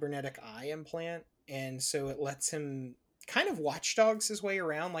a cybernetic eye implant, and so it lets him kind of watchdogs his way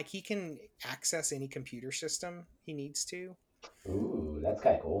around. Like, he can access any computer system he needs to. Ooh, that's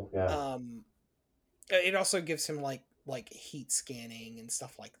kind of cool. Yeah. Um, it also gives him like heat scanning and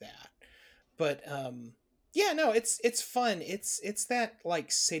stuff like that. But yeah, no, it's fun. It's that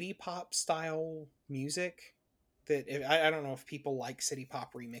like city pop style music that I don't know if people like city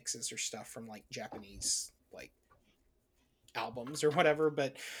pop remixes or stuff from like Japanese like albums or whatever,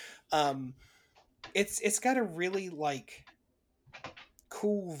 but um it's got a really like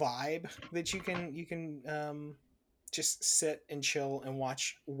cool vibe that you can just sit and chill and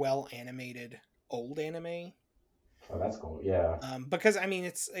watch well animated old anime. Oh, that's cool. Yeah. Because I mean,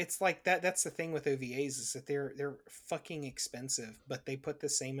 it's like that's the thing with OVAs, is that they're fucking expensive, but they put the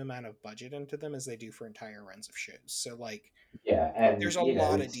same amount of budget into them as they do for entire runs of shows. So, like, Yeah, and there's a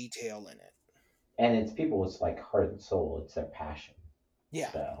lot of detail in it. it's people with like heart and soul. It's their passion.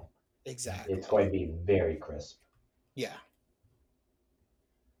 Yeah. So. It's Exactly. going to be very crisp. Yeah.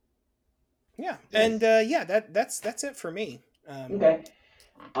 Yeah. And Nice. yeah, that's it for me. Okay.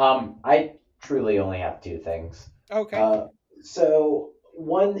 I truly only have two things. Okay. Uh, so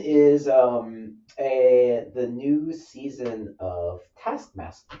one is a the new season of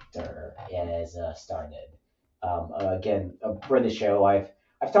Taskmaster has started. Again, a British show. I've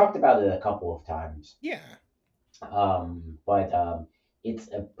talked about it a couple of times. Yeah. But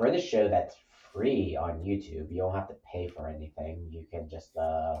it's a British show that's free on YouTube. You don't have to pay for anything. You can just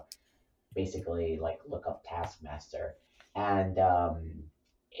basically like look up Taskmaster, and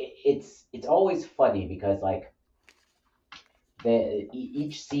it's always funny because like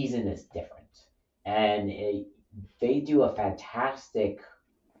each season is different, and they do a fantastic,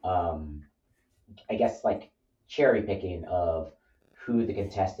 um, I guess like cherry picking of who the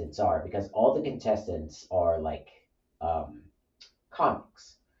contestants are because all the contestants are like um,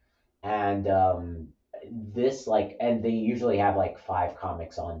 comics and this like and they usually have like five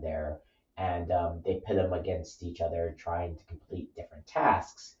comics on there and they pit them against each other trying to complete different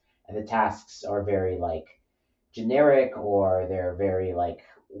tasks and the tasks are very like generic or they're very like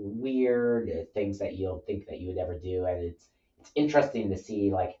weird things that you don't think that you would ever do and it's interesting to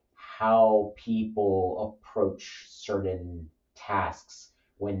see like how people approach certain tasks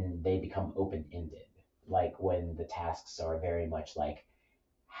when they become open-ended like when the tasks are very much like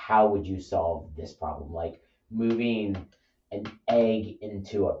how would you solve this problem? Like moving an egg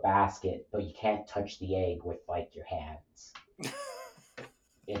into a basket, but you can't touch the egg with like your hands.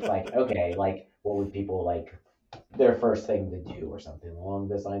 It's like, okay, like what would people like their first thing to do or something along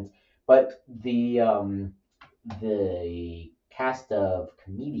those lines. But the cast of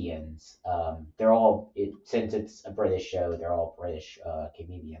comedians, they're all since it's a British show, they're all British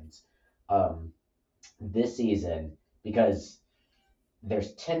comedians. Um, this season because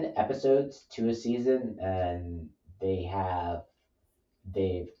there's 10 episodes to a season and they have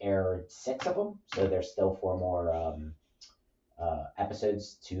they've aired six of them so there's still four more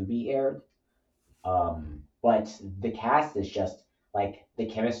episodes to be aired but the cast is just like the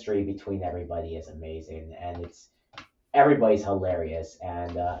chemistry between everybody is amazing and it's everybody's hilarious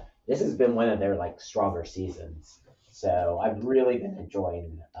and this has been one of their like stronger seasons so I've really been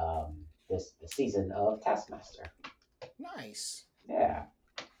enjoying this season of Taskmaster. Nice. Yeah.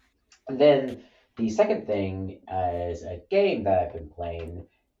 And then the second thing is a game that I've been playing,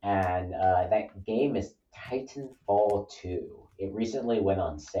 and that game is Titanfall 2. It recently went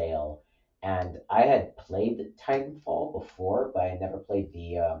on sale, and I had played Titanfall before, but I never played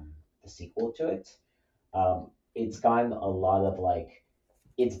the sequel to it. It's gotten a lot of like,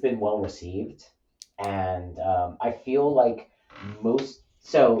 it's been well received, and I feel like most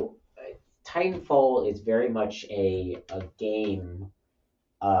so. Titanfall is very much a game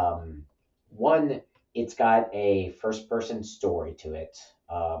um, one, it's got a first person story to it.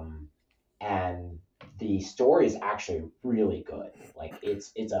 And the story is actually really good. Like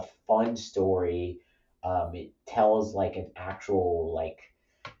it's a fun story. It tells like an actual like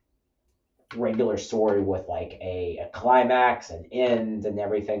regular story with like a climax and end and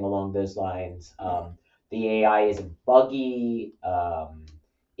everything along those lines. Hmm. The AI isn't buggy.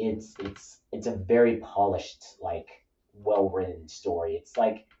 It's a very polished, like well written story. It's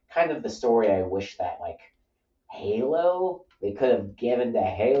like kind of the story I wish that like Halo they could have given to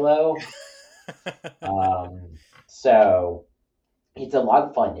Halo. So it's a lot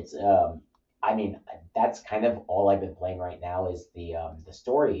of fun. I mean that's kind of all I've been playing right now is the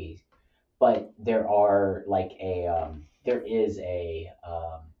story but there is a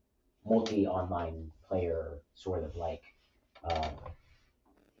multi online player sort of like um,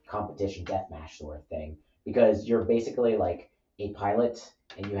 competition deathmatch sort of thing because you're basically like a pilot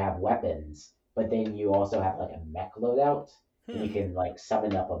and you have weapons, but then you also have like a mech loadout and you Hmm. can like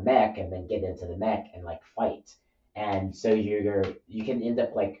summon up a mech and then get into the mech and like fight. And so you can end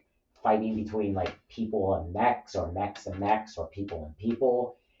up like fighting between like people and mechs or mechs and mechs or people and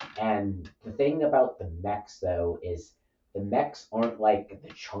people. And the thing about the mechs though is the mechs aren't like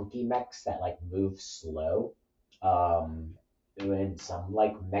the chunky mechs that like move slow. Um, in some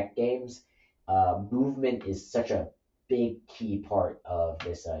like mech games, movement is such a big key part of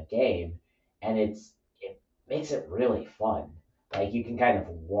this game, and it makes it really fun. Like you can kind of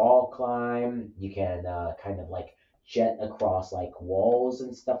wall climb, you can kind of like jet across like walls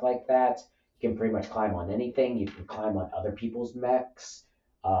and stuff like that. You can pretty much climb on anything. You can climb on other people's mechs.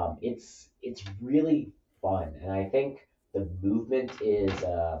 It's really fun, and I think the movement is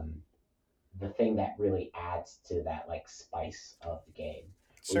the thing that really adds to that like spice of the game.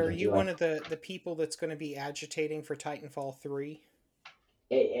 So We are can you do one like of the people that's going to be agitating for Titanfall 3?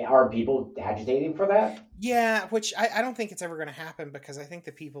 Are people agitating for that? Yeah, which I don't think it's ever going to happen because I think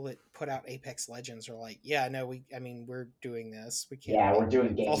the people that put out Apex Legends are like, yeah, no, I mean, we're doing this. We can't Yeah, we're make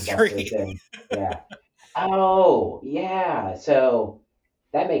doing Titanfall gangbusters 3. and yeah. Oh, yeah. So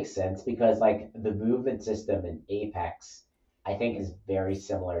that makes sense because like the movement system in Apex, I think is very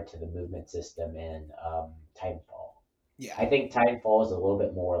similar to the movement system in Titanfall. Yeah, I think Titanfall is a little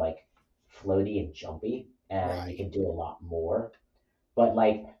bit more like floaty and jumpy, and you right. can do a lot more. But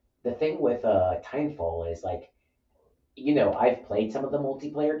like the thing with Titanfall is like, I've played some of the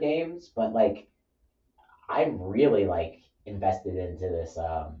multiplayer games, but like I'm really like invested into this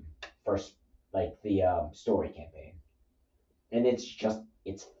first like the story campaign. And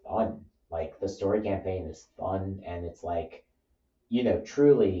it's fun. Like the story campaign is fun and it's like,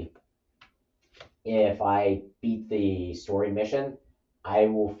 truly if I beat the story mission, I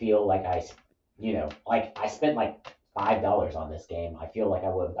will feel like like I spent like $5 on this game. I feel like I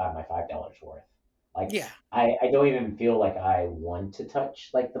would have gotten my $5 worth. Like Yeah, I don't even feel like I want to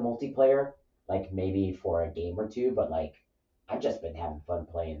touch like the multiplayer, like maybe for a game or two, but like I've just been having fun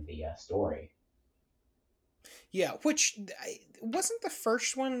playing the story. yeah. Which wasn't the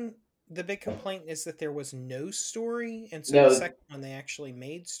first one. The big complaint is that there was no story, and so the No, second one they actually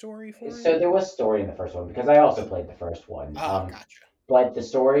made story for it. so there was story in the first one because I also Oh, played the first one. gotcha. But the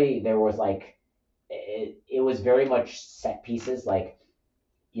story there was like it was very much set pieces. Like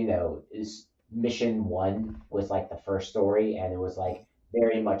is mission one was like the first story, and it was like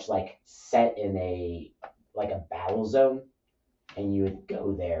very much like set in a battle zone, and you would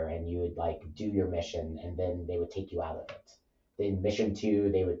go there and you would like do your mission, and then they would take you out of it. Then mission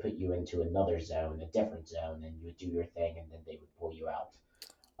two, they would put you into another zone, a different zone, and you would do your thing, and then they would pull you out.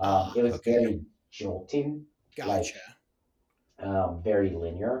 It was Okay, very jolting, like gotcha. very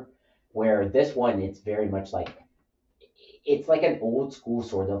linear. Where this one, it's very much like it's like an old school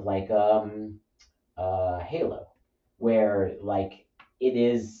sort of like Halo, where like it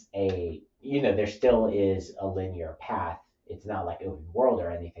is there still is a linear path. It's not like open world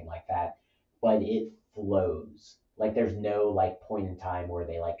or anything like that, but it flows. Like there's no like point in time where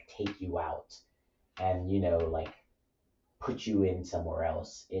they like take you out and like put you in somewhere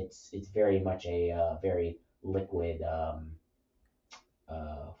else. It's very much a very liquid,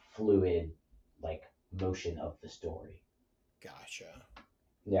 fluid like motion of the story. Gotcha.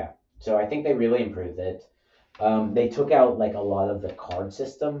 Yeah. So I think they really improved it. They took out like a lot of the card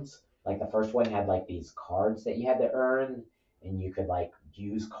systems. Like the first one had like these cards that you had to earn, and you could like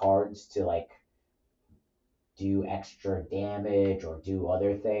use cards to like do extra damage or do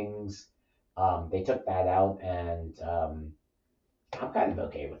other things. They took that out, and I'm kind of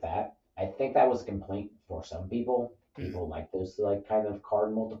okay with that. I think that was a complaint for some people. Hmm. People like those like kind of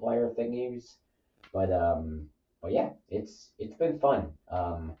card multiplier thingies. But yeah, it's been fun.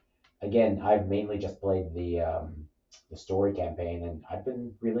 Again, I've mainly just played the story campaign, and I've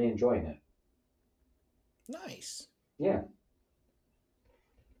been really enjoying it. Nice. Yeah,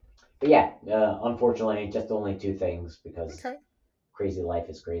 but yeah, unfortunately, just only two things because Okay. crazy life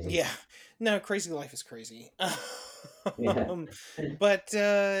is crazy. Yeah. No, Crazy Life is crazy. Yeah, um, but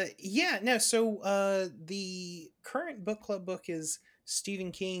yeah, no, so the current book club book is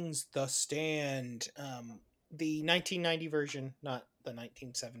Stephen King's The Stand, the 1990 version, not the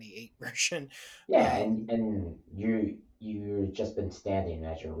 1978 version. yeah, and Um, and you've just been standing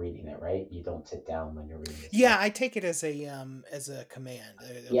as you're reading it, right? You don't sit down when you're reading this yeah, book. I take it as a command.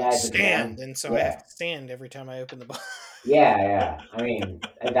 They're Yeah, like as a stand, command. and so I have Yeah, to stand every time I open the book. yeah. I mean,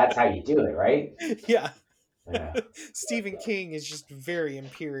 that's how you do it, right? Yeah. Yeah, Stephen King is just very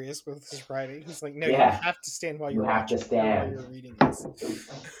imperious with his writing. He's like, no, you yeah. have to stand while You you're have to watching or while stand. you're reading this.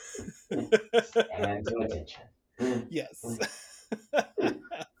 And to attention. Yes.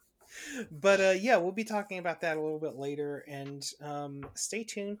 But yeah, we'll be talking about that a little bit later, and stay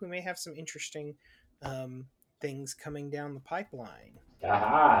tuned. We may have some interesting um, things coming down the pipeline.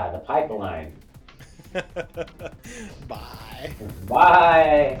 Aha, the pipeline. Bye.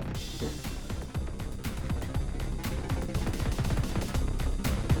 Bye.